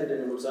గురించి నాకు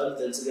 2-3 సార్లు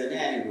తెలుసు, కానీ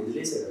ఆయన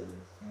వదిలేసాడు.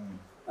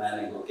 ఆయన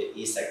ఓకే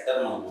ఈ సెక్టర్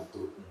మనం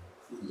వద్దు,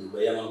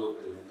 దుబాయ్ మనకు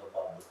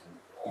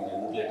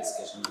ఎందుకులే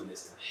డిస్కషన్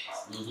వదిలేసాడు.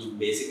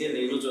 బేసిక్గా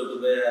నేను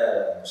దుబాయ్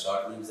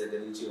షార్ట్ ఫిల్మ్స్ దగ్గర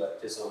నుంచి వర్క్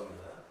చేసేవాళ్ళు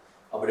కదా,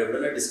 అప్పుడు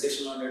ఎప్పుడైనా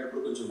డిస్కషన్లో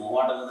ఉండేటప్పుడు కొంచెం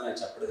మొహమాటం ఉంది నాకు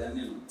చెప్పడు, కానీ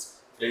నేను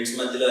ఫ్రెండ్స్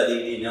మధ్యలో అది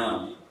ఇది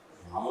వినేవాడిని.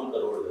 మామూలు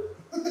కరువుడు కాదు.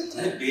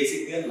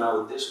 బేసిక్గా నా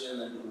ఉద్దేశం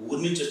ఏంటంటే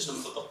ఊరి నుంచి వచ్చిన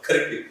ప్రతి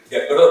ఒక్కరికి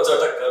ఎక్కడో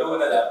చోట కరువు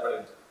అనేది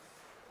ఏర్పడింది.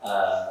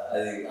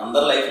 అది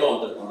అందరి లైఫ్లో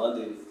ఉంటుంది.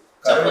 కొంతమంది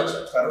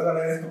కరువు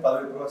అనేది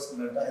పదవి ఎప్పుడు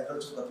వస్తుందంటే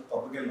హైదరాబాద్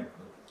పబ్కి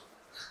వెళ్ళినప్పుడు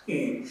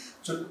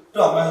చుట్టూ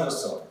అమ్మాయిలు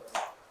వస్తాం.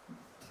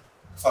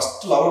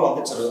 ఫస్ట్ లవ్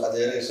పంపించరు,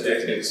 అదే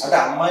అంటే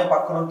అమ్మాయి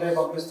పక్కన ఉంటే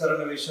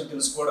పంపిస్తారనే విషయం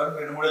తెలుసుకోవడానికి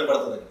 2-3 ఏళ్ళు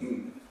పడుతుంది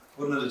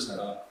ఊరిని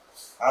తెలిసిన.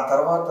 ఆ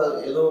తర్వాత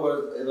ఏదో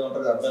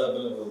ఉంటుంది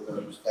అబ్బాయిలు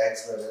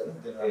స్టాక్స్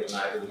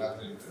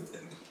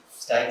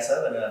స్టాక్స్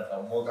సార్ అని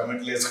అమ్మో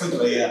కమెంట్లు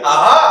వేసుకుంటారు.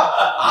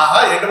 ఆహా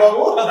ఏంటి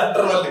బాబు అని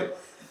అంటారు మళ్ళీ.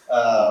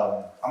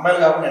 అమ్మాయిలు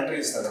కాకుండా ఎంట్రీ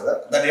ఇస్తారు కదా,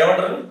 దాన్ని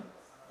ఏమంటారు?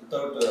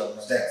 వితౌట్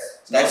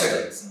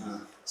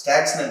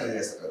స్టాక్స్ ఎంట్రీ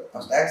చేస్తారు. ఆ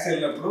స్టాక్స్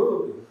వెళ్ళినప్పుడు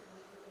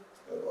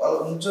వాళ్ళు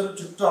కొంచెం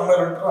చుట్టూ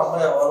అమ్మాయిలు ఉంటారు,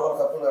 అమ్మాయి వాళ్ళ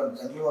కప్పులు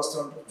జనరల్ వస్తూ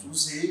ఉంటారు.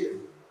 చూసి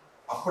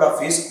అప్పుడు ఆ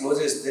ఫేస్ క్లోజ్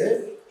చేస్తే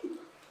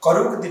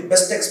కరువుకి ది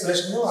బెస్ట్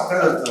ఎక్స్ప్రెషన్ అక్కడ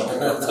వెళ్తున్నాం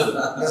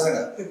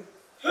నిజంగా.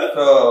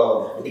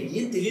 అంటే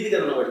ఏం తెలియదు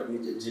కదా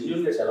వాడికి.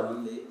 జెన్యున్గా చాలా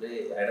మంది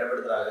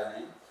హైదరాబాద్కి రాగానే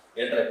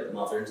ఏంటారు ఇప్పుడు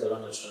మా ఫ్రెండ్స్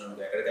ఎవరైనా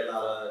వచ్చినారు ఎక్కడికి వెళ్ళినా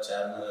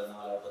చార్మినార్ వెళ్ళినా,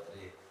 లేకపోతే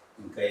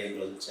ఇంకా ఏం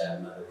రోజులు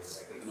చార్మినార్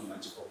ఎక్కడికైనా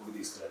మంచి పప్పుకి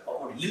తీసుకెళ్ళారు.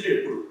 పాపం వెళ్ళిండు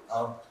ఎప్పుడు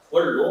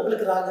వాడు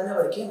లోపలికి రాగానే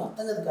వాడికి ఏం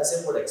అర్థం కదా.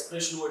 కాసేపు వాడు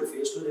ఎక్స్ప్రెషన్, వాడి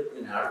ఫేస్లో రేపు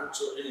నేను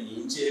ఆడకూర్చోవాలి, నేను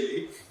ఏం చేయాలి,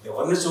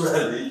 ఎవరిని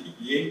చూడాలి,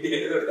 ఏంటి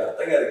అనేది వాడికి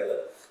అర్థం కాదు కదా.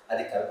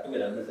 అది కరెక్ట్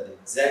మీరు అన్నది, అది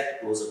ఎగ్జాక్ట్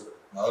క్లోజప్.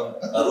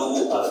 కరువు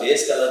ఆ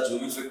ఫేస్ కదా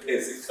జూమ్ ఎఫెక్ట్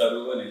వేసి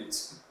కరువు అని.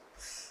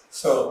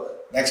 సో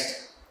నెక్స్ట్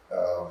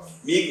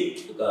మీకు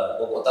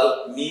ఒక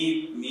మీ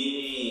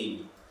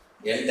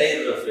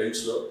ఎంటైర్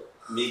ఫ్రెండ్స్లో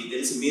మీకు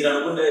తెలిసి మీరు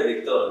అనుకునే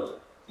వ్యక్తి ఎవరు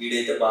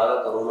వీడైతే బాగా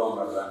కరువులో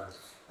ఉన్నాడు రా?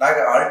 నాకు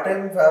ఆల్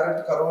టైమ్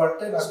ఫేవరెట్ కరువు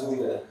అంటే నాకు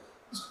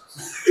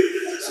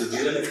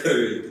సుధీర్ అనే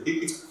కరువు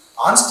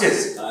on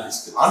stage,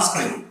 on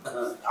screen.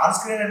 On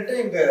screen అంటే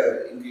ఇంకా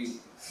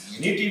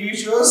any TV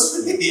shows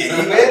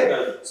anyway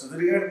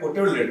Sudheer గారు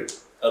కొట్టేవాడు లేడు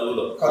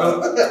కరువులో.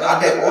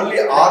 అంటే ఓన్లీ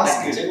ఆన్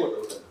స్క్రీన్.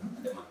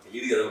 అంటే మాకు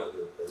తెలియదు కదా, మాకు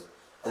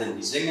అది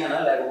నిజంగానా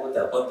లేకపోతే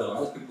అబద్ధమా,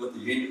 లేకపోతే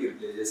ఏంటి మీరు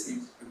ప్లే చేసి?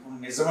 ఇప్పుడు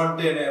నిజం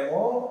అంటేనేమో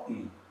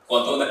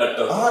కొంతమంది కట్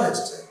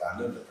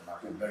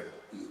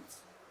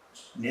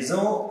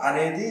నిజం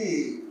అనేది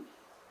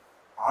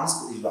ఆన్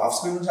స్క్రీన్, ఆఫ్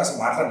స్క్రీన్ నుంచి అసలు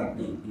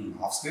మాట్లాడండి.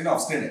 ఆఫ్ స్క్రీన్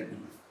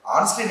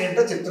ఆన్ స్క్రీన్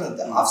ఏంటో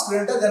చెప్తున్నది. ఆఫ్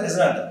స్క్రీన్ అంటే దాని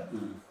నిజం అంటారు.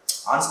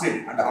 ఆన్ స్క్రీన్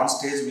అంటే ఆన్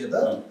స్టేజ్ మీద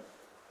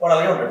వాడు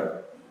అలాగే ఉంటాడు,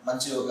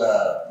 మంచి ఒక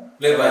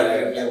ప్లే బాయ్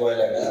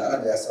లాగా అలా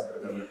చేస్తుంటాడు.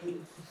 కాబట్టి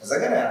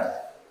నిజంగానే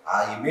ఆ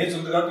ఇమేజ్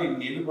ఉంది కాబట్టి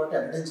నేను బట్టి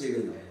ఎంటర్టైన్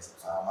చేయగలిగాను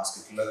మా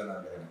స్కిట్లో.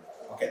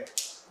 ఓకే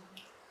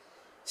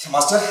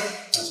మాస్టర్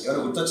ఎవరు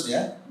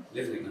గుర్తొచ్చినాయా?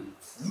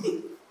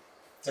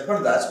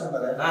 చెప్పండి,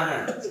 దాచుకున్నారా?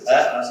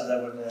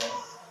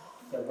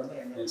 చెప్పండి.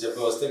 నేను చెప్పి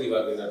వస్తే నీ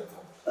వాళ్ళు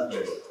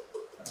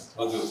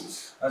వద్దు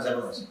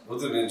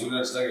వద్దు, నేను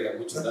జూనియర్స్ లాగా ఇలా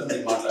కూర్చుంటాను,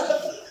 నేను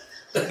మాట్లాడతాను.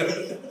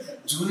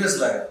 జూనియర్స్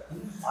లాగా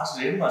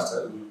మాస్టర్ ఏంటి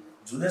మాస్టర్?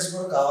 జూనియర్స్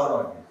కూడా కావాలి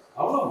మనకి.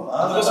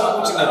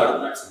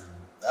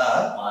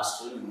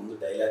 మాస్టర్ ముందు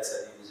డైలాగ్స్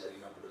అది జరిగింది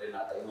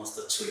నా టైం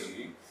వస్తుంది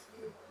చూడండి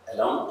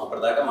ఎలా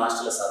అప్పటిదాకా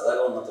మాస్టర్లో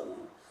సరదాగా ఉన్నతను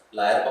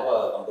లాయర్ పాప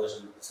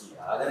కంపోజిషన్ అసలు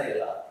రాగానే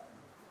ఇలా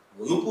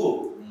ఉనుపు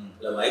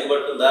ఇలా మైక్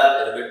పట్టుందా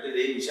ఇలా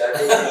పెట్టింది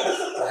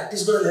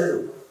ప్రాక్టీస్ కూడా లేదు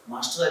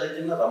మాస్టర్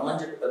అడిగినా రమ్మని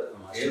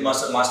చెప్పి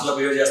మాస్టర్లో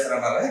బిహేవ్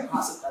చేస్తారన్నారా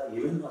అసలు కాదు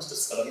ఏమేమి మాస్టర్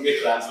సడన్గా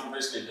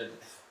ట్రాన్స్ఫర్మేషన్ ఏంటంటే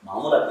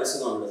మామూలు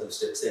అగ్రెసివ్గా ఉండదు అసలు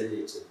స్టెప్స్ ఏం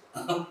చేయొచ్చు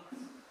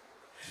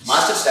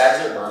మాస్టర్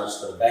స్టాట్యూ బాగా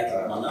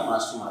నచ్చుతారు మొన్న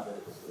మాస్టర్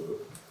మాట్లాడుకుంటూ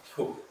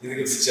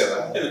ఇది ఇచ్చారా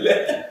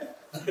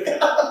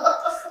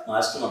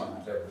మాస్టర్ మనం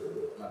మాట్లాడుతూ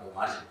నాకు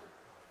మాట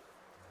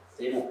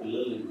చెప్పారు నా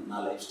పిల్లల్ని నా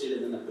లైఫ్ స్టైల్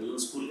ఏంటంటే నా పిల్లలు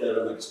స్కూల్కి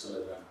వెళ్ళడం నాకు ఇష్టం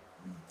లేదు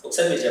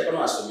ఒకసారి మీరు చెప్పండి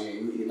మాస్టర్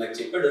నాకు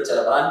చెప్పాడు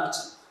చాలా బాగా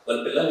అనిపించింది వాళ్ళ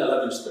పిల్లల్ని ఎలా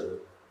పెంచుతాడు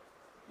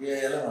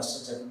ఎలా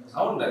మాస్టర్ చెప్పండి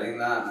అవునండి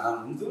నా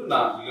ముందు నా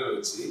పిల్లలు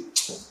వచ్చి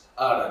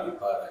ఆడాలి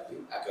పాడాలి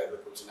అక్కడ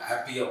కూర్చొని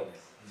హ్యాపీగా ఉన్నాయి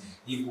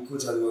ఈ బుక్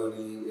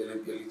చదువుని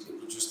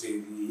ఎప్పుడు చూస్తే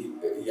ఇది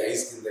ఈ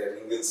ఐస్ కింద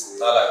రింగిల్స్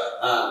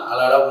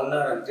అలా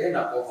ఉన్నారంటే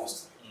నాకు కోపం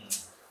వస్తుంది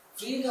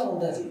ఫ్రీగా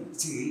ఉండాలి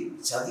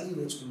చదివి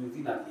నేర్చుకునేది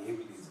నాకు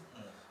ఏమి లేదు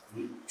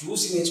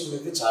చూసి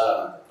నేర్చుకునేది చాలా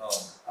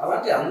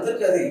అలాంటి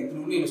అందరికీ అది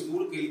ఇప్పుడు నేను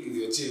స్కూల్కి వెళ్ళి ఇది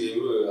వచ్చి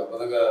ఎవరు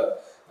అబద్ధంగా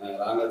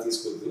రాంగా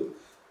తీసుకోవద్దు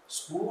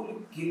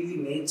స్కూల్కి వెళ్ళి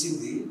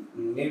నేర్చింది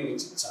నేను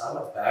వచ్చి చాలా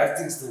బ్యాడ్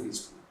థింగ్స్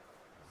నేర్చుకున్నాను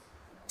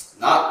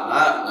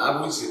నా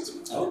గురించి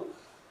చెప్తున్నాను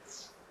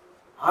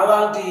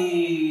అలాంటి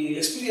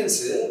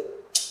ఎక్స్పీరియన్స్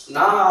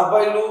నా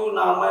అబ్బాయిలు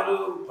నా అమ్మాయిలు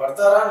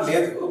పడతారా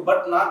లేదు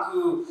బట్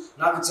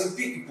నాకు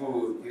చెప్పి ఇప్పుడు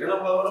కిరణ్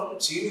అబ్బవరం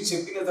చీని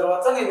చెప్పిన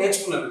తర్వాత నేను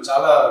నేర్చుకున్నాను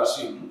చాలా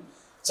విషయం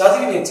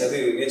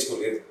చదివి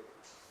నేర్చుకోలేదు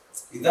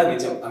ఇదా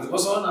నిజం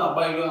అందుకోసం నా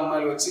అబ్బాయిలు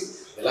అమ్మాయిలు వచ్చి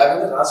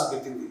ఎలాగైనా రాసి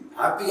పెట్టింది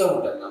హ్యాపీగా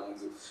ఉంటాను నా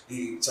ముందు ఈ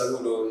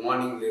చదువులో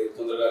మార్నింగ్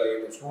తొందరగా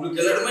లేదు స్కూల్కి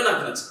వెళ్ళడమే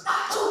నాకు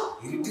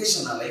నచ్చింది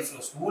ఇరిటేషన్ నా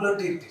లైఫ్లో స్కూల్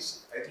అంటే ఇరిటేషన్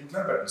అయితే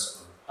ఇంట్లో పెట్టండి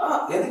స్కూల్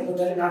ఎందుకు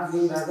పెట్టాలి నాకు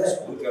ఏం రాదే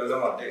స్కూల్కి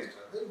వెళ్దాం అంటే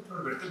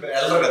ఇంట్లో పెడితే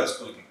వెళ్ళరు కదా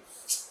స్కూల్కి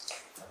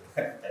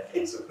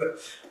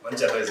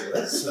మంచి అడ్వైస్ కదా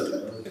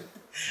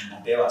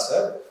అంటే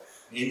సార్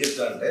ఏం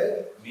చెప్తానంటే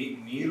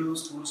మీరు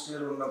స్కూల్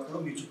స్టేజ్ ఉన్నప్పుడు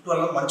మీ చుట్టూ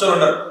అలా మంచోళ్ళు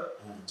ఉన్నారు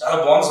చాలా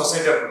బాగుంది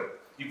సొసైటీ అప్పుడు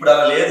ఇప్పుడు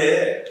అలా లేదే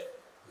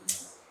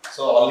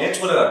సో వాళ్ళు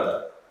నేర్చుకోలేరు అంట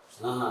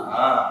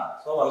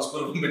సో వాళ్ళు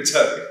స్కూల్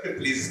పంపించారు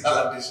ప్లీజ్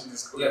అలా డెసిషన్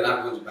తీసుకోలే నాకు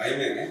కొంచెం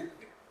భయమే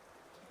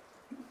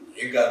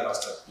ఏం కాదు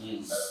master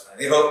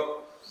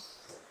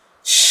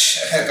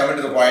coming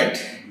to the point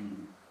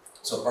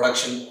so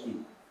production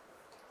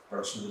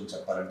గురించి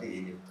చెప్పాలంటే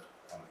ఏం చెప్తారు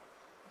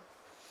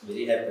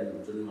వెరీ హ్యాపీ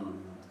అనిపించింది మనం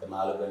ఒక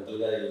 4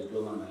 గంటలుగా ఇంట్లో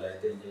మనం ఎలా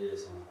అయితే ఎంజాయ్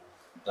చేసాము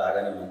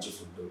రాగానే మంచి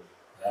ఫుడ్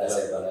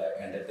కాసేపు అలా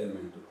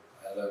ఎంటర్టైన్మెంట్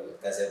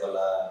కాసేపు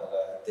అలా ఒక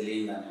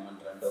తెలియని దాన్ని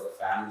ఏమంటారు అంటే ఒక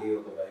ఫ్యామిలీ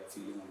ఒక వైఫ్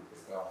ఫీలింగ్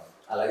ఉంటుంది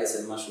అలాగే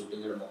సినిమా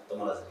షూటింగ్ కూడా మొత్తం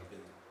అలా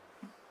జరిగింది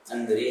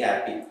అండ్ వెరీ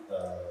హ్యాపీ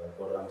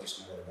కోటరామకృష్ణ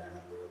గారి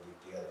బ్యానర్లు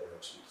దీప్తి గారి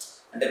ప్రొడక్షన్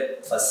అంటే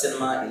ఫస్ట్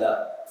సినిమా ఇలా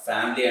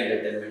ఫ్యామిలీ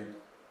ఎంటర్టైన్మెంట్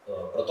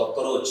ప్రతి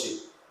ఒక్కరూ వచ్చి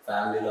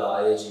ఫ్యామిలీలో ఆ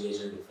ఏజ్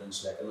డిఫరెన్స్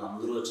లేకుండా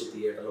అందరూ వచ్చి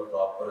థియేటర్లో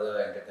ప్రాపర్గా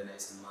ఎంటర్టైన్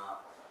అయ్యే సినిమా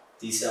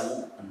తీసాము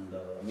అండ్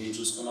మేము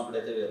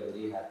చూసుకున్నప్పుడైతే వీఆర్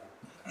వెరీ హ్యాపీ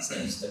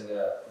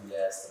ఇష్టంగా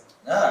ఎంజాయ్ చేస్తాం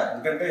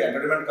ఎందుకంటే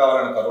ఎంటర్టైన్మెంట్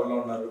కావాలని కరువులో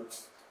ఉన్నారు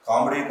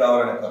కామెడీ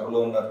కావాలని కరువులో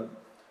ఉన్నారు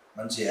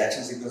మంచి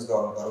యాక్షన్ సీక్వెన్స్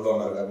కావాలని కరువులో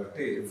ఉన్నారు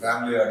కాబట్టి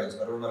ఫ్యామిలీ ఆడియన్స్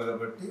కరువు ఉన్నారు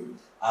కాబట్టి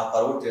ఆ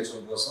కరువు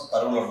తీర్చడం కోసం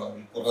కరువులో ఉన్నారు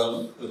ఈ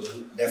కుర్రాళ్ళు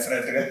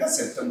డెఫినెట్గా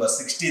సెప్టెంబర్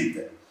 16th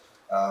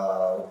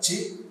వచ్చి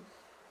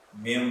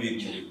మేము మీకు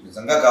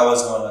నిజంగా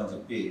కావాల్సిన వాళ్ళని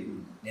చెప్పి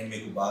నేను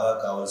మీకు బాగా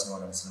కావాల్సిన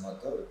వాళ్ళని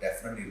సినిమాతో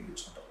డెఫినెట్గా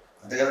ఇప్పించుకుంటాం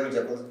అంతే కదా మీరు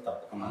చెప్పదు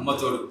తప్పకుండా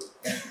అమ్మతోడు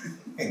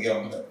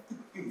ఇంకేముంది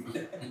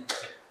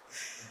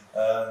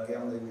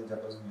ఇంకేముంది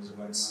చెప్పాల్సిన మ్యూజిక్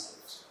పాయింట్స్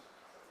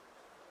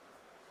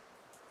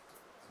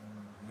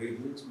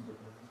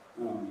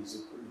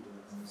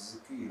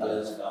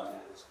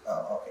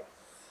ఓకే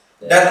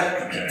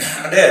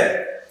అంటే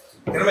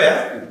నిర్మయ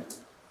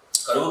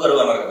కరువు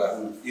అన్నారు కదా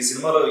ఈ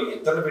సినిమాలో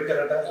ఇద్దరిని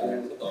పెట్టారట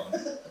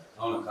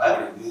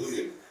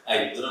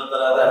ఇద్దరు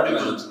తర్వాత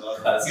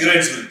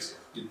హీరోయిన్స్ గురించి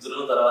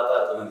ఇద్దరు తర్వాత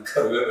అర్థమైంది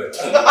కరువే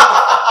పెట్టారు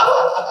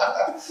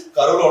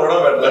కరువులో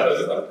ఉండడం పెట్టారు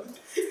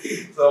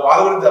సో వాళ్ళ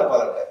గురించి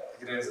చెప్పాలంట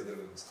హీరోయిన్స్ ఇద్దరు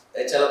గురించి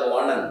చాలా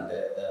బాగుంది అంటే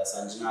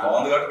సంజన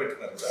బాగుంది కాబట్టి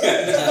పెట్టినారు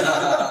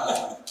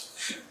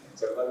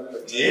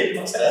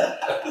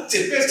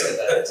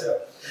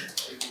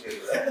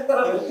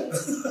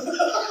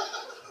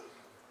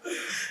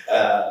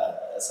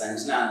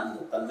సంజన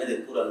తన మీద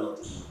ఎక్కువ రన్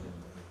అవుతుంది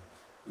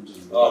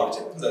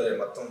చెప్తుంది అదే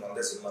మొత్తం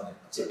అందే సినిమా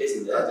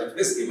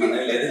చెప్పేసి మన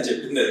లేదని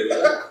చెప్పింది అది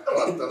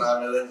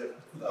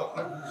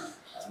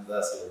అంతా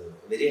అసలు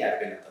వెరీ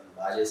హ్యాపీ తను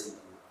బాగా చేసింది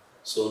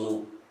సోను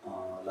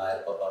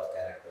లాయర్ పాప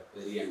క్యారెక్టర్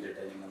వెరీ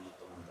ఎంటర్టైనింగ్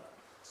మొత్తం అంతా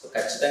సో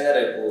ఖచ్చితంగా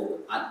రేపు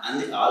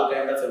ఆల్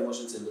కైండ్ ఆఫ్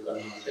ఎమోషన్స్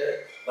ఎందుకంటే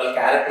వాళ్ళ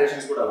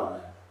క్యారెక్టరేషన్స్ కూడా అలా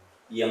ఉన్నాయి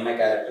ఈ అమ్మాయి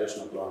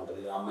క్యారెక్టరేషన్ ఒకలా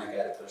ఉంటుంది ఆ అమ్మాయి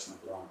క్యారెక్టరేషన్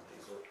ఒకలా ఉంటుంది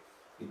సో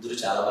ఇద్దరు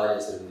చాలా బాగా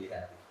చేశారు వెరీ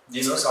హ్యాపీ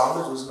నేను సాంగ్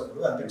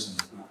చూసినప్పుడు అనిపించింది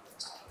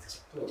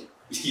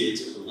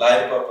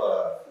లాయర్ పాప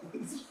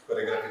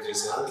కొరియోగ్రఫీ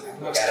చేశారు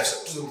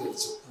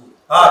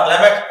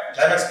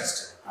క్లైమాక్స్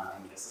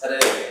సరే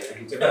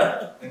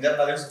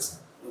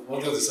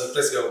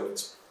సర్ప్రైజ్ గా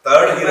ఉండొచ్చు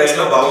థర్డ్ హీరోయిన్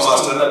లో బాబా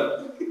మాస్టర్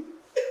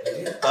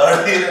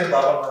థర్డ్ హీరోయిన్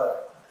బాబా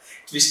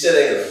ట్విస్ట్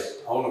అదే కదా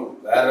అవును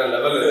వేరే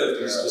లెవెల్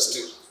ట్విస్ట్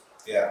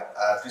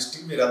ఆ ట్విస్ట్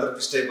మీరు అందరూ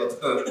ట్విస్ట్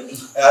అయిపోతున్నారు,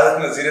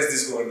 యాదవ్ సీరియస్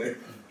తీసుకోండి.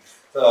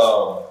 సో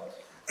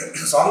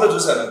సాంగ్ లో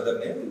చూసాను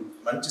ఇద్దరిని,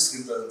 మంచి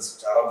స్క్రీన్ ప్రెజెన్స్,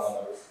 చాలా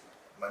బాగున్నారు,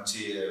 మంచి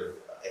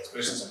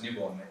ఎక్స్ప్రెషన్స్ అన్నీ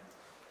బాగున్నాయి.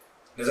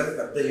 నిజంగా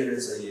పెద్ద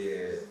హీరోయిన్స్ అయ్యే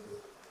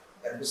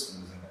అనిపిస్తుంది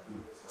నిజంగా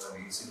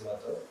ఈ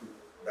సినిమాతో.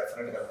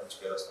 డెఫినెట్గా మంచి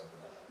పేరు వస్తుంది.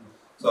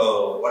 So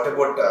what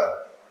about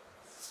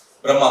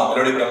Brahma,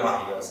 melody Brahma?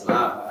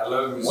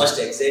 Most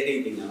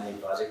exciting thing అన్న ఈ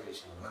ప్రాజెక్ట్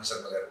విషయం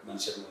మనిషర్మ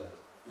గారు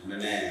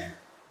నిన్ననే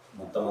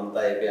మొత్తం అంతా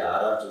అయిపోయి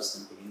ఆర్ఆర్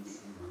చూస్తుంటే ఏంటి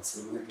మన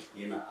సినిమాకి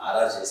ఈయన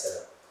ఆర్ఆర్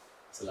చేశారు.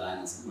 అసలు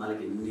ఆయన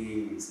సినిమాలకి ఎన్ని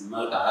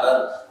సినిమాలకి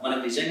ఆర్ఆర్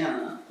మనకి నిజంగా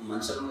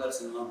మనిషర్మ గారి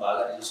సినిమా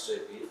బాగా రిజిస్టర్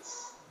అయిపోయి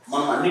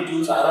మనం అన్ని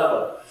ట్యూన్స్ ఆర్ఆర్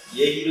పడతాం.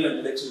 ఏ హీరో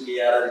ఇంట్రడక్షన్కి ఏ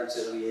ఆర్ఆర్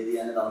ఇచ్చారు ఏది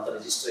అనేది అంతా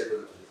రిజిస్టర్ అయిపోయి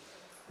ఉంటుంది.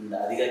 అండ్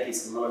అదిగాక ఈ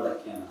సినిమాలో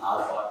లక్కీ అని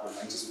 6 పాటలు,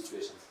 మంచి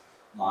సిచ్యువేషన్,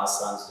 మాస్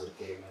సాంగ్స్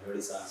దొరికాయి,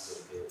 మెలోడీ సాంగ్స్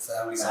దొరికాయి,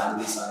 ఫ్యామిలీ సాంగ్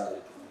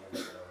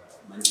దొరికింది,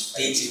 మంచి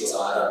టీచింగ్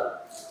ఆర్ఆర్.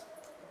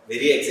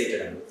 వెరీ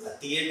ఎక్సైటెడ్ అండి. ఆ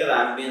థియేటర్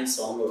ఆంబియన్స్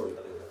సాంగ్ కూడా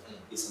ఉంటుంది కదా,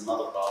 ఈ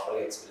సినిమాతో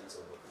ప్రాపర్గా ఎక్స్పీరియన్స్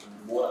అవుతుంది.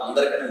 మోర్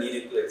అందరికన్నా నేను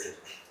ఎక్కువ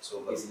ఎక్సైటెడ్. సో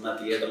ఈ సినిమా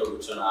థియేటర్లో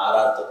కూర్చొని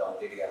ఆర్ఆర్తో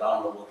కంప్లీట్గా ఎలా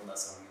ఉండబోతుంది ఆ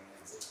సాంగ్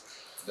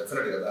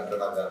డెఫినెట్గా. అంటే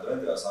నాకు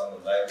అర్థమైంది ఆ సాంగ్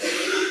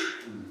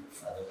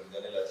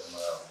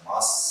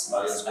మాస్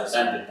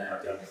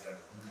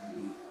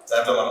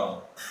దాంట్లో మనం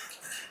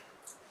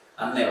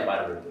అన్నయ్య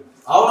పాట పెట్టి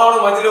అవునవును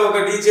మధ్యలో ఒక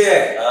డీజే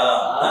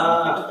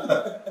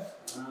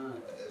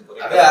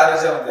అదే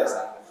యావరేజ్ ఉంది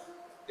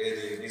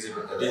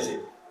డీజే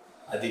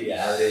అది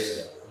యావరేజ్.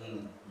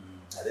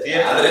 అదే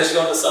యావరేజ్ గా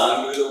ఉన్న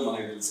సాంగ్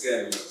మనకు తెలుసు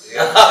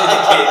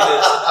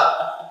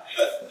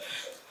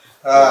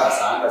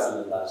సాంగ్ అసలు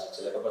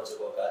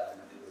చిలకపచ్చకోక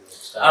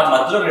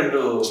మధ్యలో 2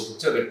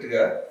 కూర్చో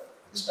గట్టిగా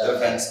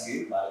ఫ్రెండ్స్ కి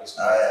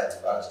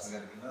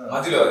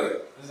మధ్యలో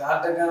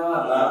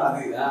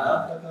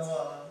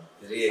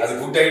అది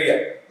గుడ్ ఐడియా,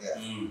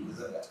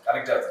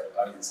 కనెక్ట్ అవుతారు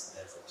ఆడియన్స్.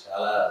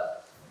 చాలా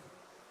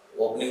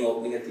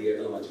ఓపెనింగ్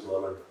థియేటర్ మంచి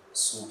గోల్ ఉంటుంది.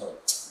 సూపర్.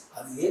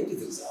 అది ఏంటి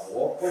తెలుసా,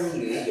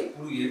 ఓపెనింగ్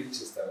ఎప్పుడు ఏంటి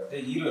చేస్తారంటే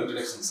హీరో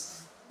ఇంట్రడక్షన్స్,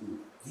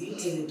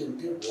 దీంట్లో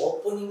ఏంటంటే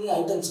ఓపెనింగ్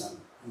ఐటమ్ సాంగ్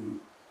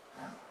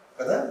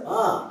కదా.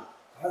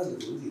 కాదు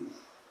ఉంది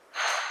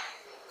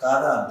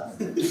కాదా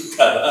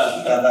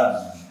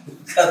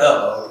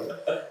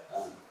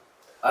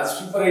అది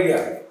సూపర్ ఐడియా.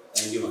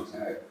 Thank you.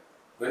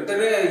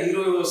 వెంటనే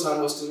హీరో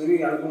సాంగ్ వస్తుంది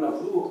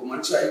అనుకున్నప్పుడు ఒక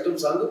మంచి ఐటమ్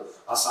సాంగ్,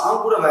 ఆ సాంగ్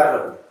కూడా వైరల్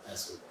అవుతుంది,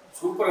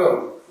 సూపర్గా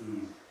ఉంది.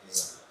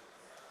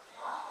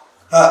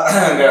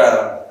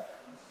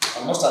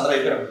 ఆల్మోస్ట్ అందరూ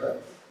అయిపోయారు.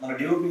 మన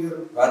డిఓపి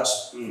గారు రాజ్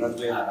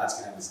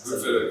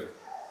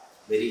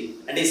వెరీ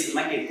అంటే ఈ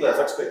సినిమాకి ఎక్కువ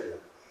ఎఫర్ట్స్ పెట్టారు.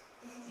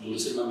 ఈ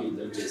సినిమా మీ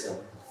ఇద్దరు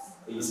చేశారు,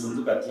 ఈ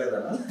ముందు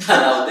పెట్టలేదన్నా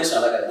నా ఉద్దేశం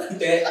అలా కదా.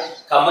 అంటే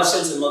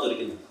కమర్షియల్ సినిమా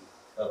దొరికింది.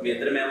 మీ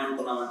ఇద్దరం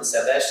ఏమనుకున్నామంటే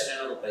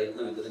సెబాస్టియన్ ఒక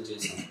ప్రయత్నం ఇద్దరం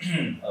చేసాం.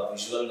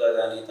 విజువల్ గా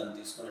కానీ తను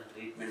తీసుకున్న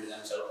ట్రీట్మెంట్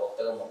కానీ చాలా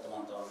కొత్తగా మొత్తం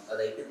అంతా ఉంది.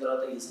 అది అయిపోయిన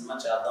తర్వాత ఈ సినిమా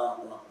చేద్దాం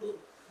అనుకున్నప్పుడు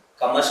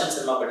కమర్షియల్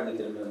సినిమా పడింది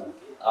కిరణ్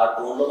మనకి. ఆ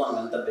టోన్లో మనం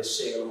ఎంత బెస్ట్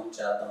చేయగలమో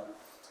చేద్దాం.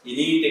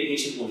 ఎనీ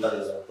టెక్నీషియన్ ఉంటుంది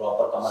కదా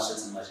ప్రాపర్ కమర్షియల్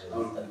సినిమా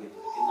చేయడం, తనకి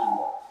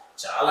దొరికిందండి.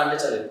 చాలా అంటే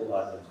చాలా ఎక్కువ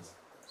హార్డ్ వర్క్.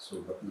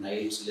 సూపర్.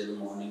 నైట్స్ లేదు,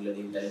 మార్నింగ్ లేదు,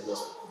 ఈ టైంలో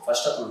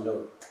ఫస్ట్ అతను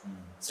ఉండేవాడు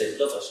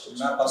సెట్లో. ఫస్ట్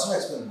నా పర్సనల్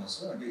ఎక్స్పీరియన్స్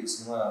అంటే ఈ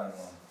సినిమా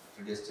నేను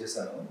 3 days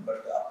చేశాను.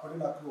 బట్ అప్పుడు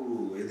నాకు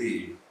ఇది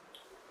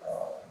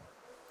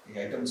ఈ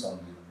ఐటమ్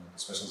సాంగ్,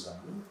 స్పెషల్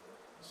సాంగ్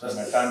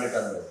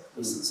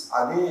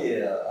అదే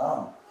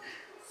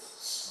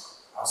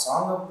ఆ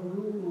సాంగ్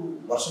అప్పుడు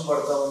వర్షం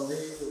పడతా ఉంది,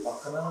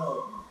 పక్కన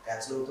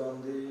క్యాన్సిల్ అవుతా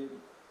ఉంది,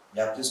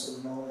 గ్యాప్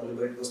తీసుకుంటున్నాం, మళ్ళీ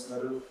బయటకు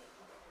వస్తున్నారు,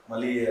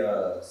 మళ్ళీ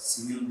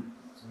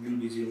సింగిల్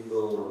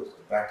బీజిఎంలో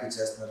ప్రాక్టీస్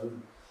చేస్తున్నారు.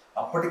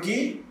 అప్పటికి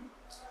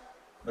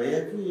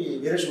భయ్యాకి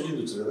వేరే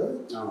షూటింగ్ వచ్చారు కదా.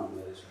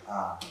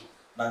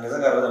 నాకు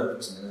నిజంగా రోజు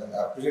అనిపించింది, నిజంగా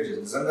అప్రిషియేట్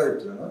చేసి నిజంగా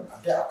చెప్తున్నాను.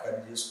 అంటే అక్కడ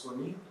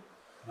చేసుకొని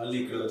మళ్ళీ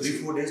ఇక్కడ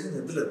 3-4 days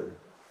నిద్ర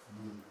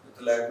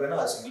లేకపోయినా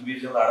ఆ సింగిల్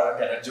బీజిఎంలో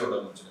ఆడాలంటే ఎనర్జీ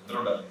ఉండాలి, కొంచెం నిద్ర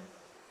ఉండాలి.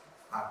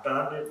 అట్టా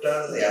ఇట్టా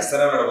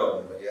వేస్తూనే ఉన్నాడు బాబు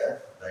భయ్యా.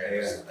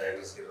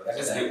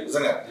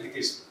 నిజంగా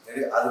డెడికేషన్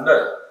అది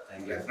ఉండాలి.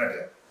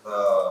 డెఫినెట్గా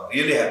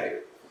రియలీ హ్యాపీ.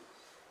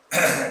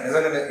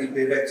 నిజంగా ఈ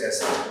పేబ్యాక్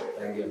చేస్తాను.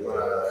 మన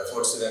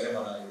ఎఫర్ట్స్ కానీ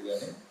మన ఇది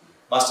కానీ.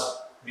 మాస్టర్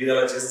మీరు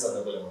ఎలా చేస్తే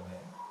సందర్భాలు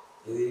ఉన్నాయి?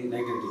 ఇది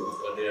నెగిటివిటీ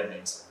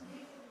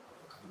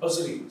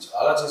కంపల్సరీ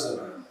చాలా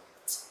చేశాను.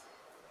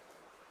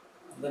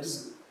 దట్ ఈస్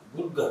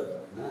గుడ్ గా.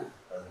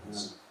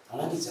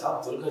 అలాంటి జాబ్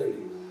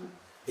దొరకలేదు.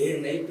 డే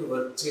నైట్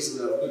వర్క్ చేసిన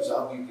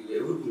జాబ్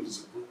ఎవరు గురించి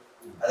చెప్పు.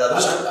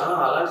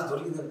 అలాంటి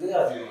దొరికిందంటే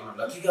అది మనం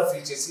లక్కీగా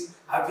ఫీల్ చేసి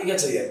హ్యాపీగా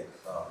చేయాలి.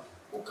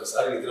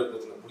 ఒక్కసారి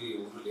నిద్రపోతున్నప్పుడు ఈ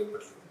ఊరు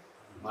లేపట్లేదు,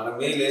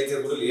 మనమే లేస్తే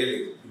కూడా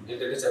లేయలేదు,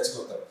 ఏంటంటే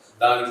చచ్చిపోతాం.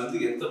 దాని ముందు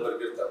ఎంత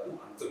పరిగెడతామో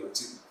అంత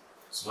మంచిది.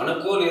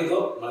 మనకో లేదో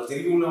మన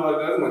తిరిగి ఉన్నవారు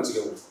కాదు మంచిగా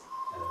ఉంటుంది.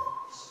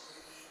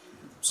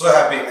 So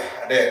happy.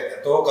 అంటే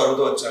ఎంతో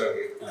కరువుతో వచ్చారు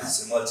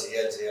సినిమాలు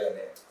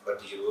చేయాలని.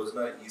 బట్ ఈ రోజున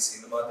ఈ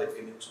సినిమా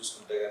దగ్గర నుంచి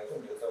చూసుకుంటే కనుక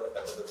మిగతా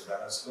పెద్ద పెద్ద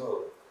బ్యానర్స్లో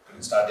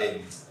స్టార్ట్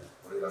అయింది.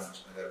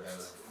 రామకృష్ణ గారి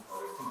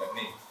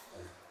అన్నీ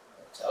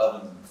చాలా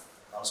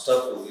నాన్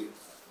స్టాప్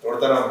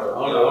తోడుతానే ఉంటారు.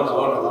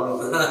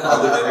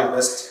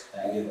 Best.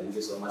 Thank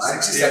you so much.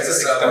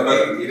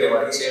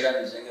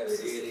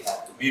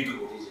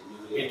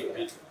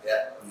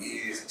 ఈ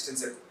 16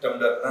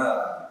 September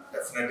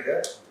డెఫినెట్ గా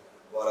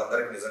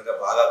వాళ్ళందరికీ నిజంగా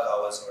బాగా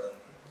కావాల్సిన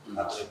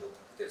అర్థమైపోతుంది,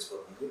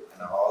 తెలిసిపోతుంది.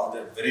 And all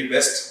the very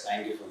best.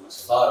 Thank you so much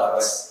for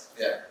hours.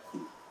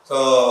 So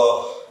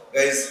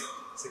guys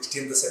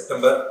 16th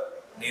September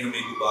నేను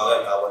మీకు బాగా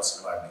కావాల్సిన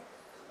వాడిని.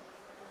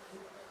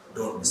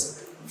 Don't miss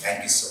it.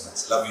 Thank you so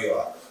much. Love you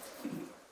all.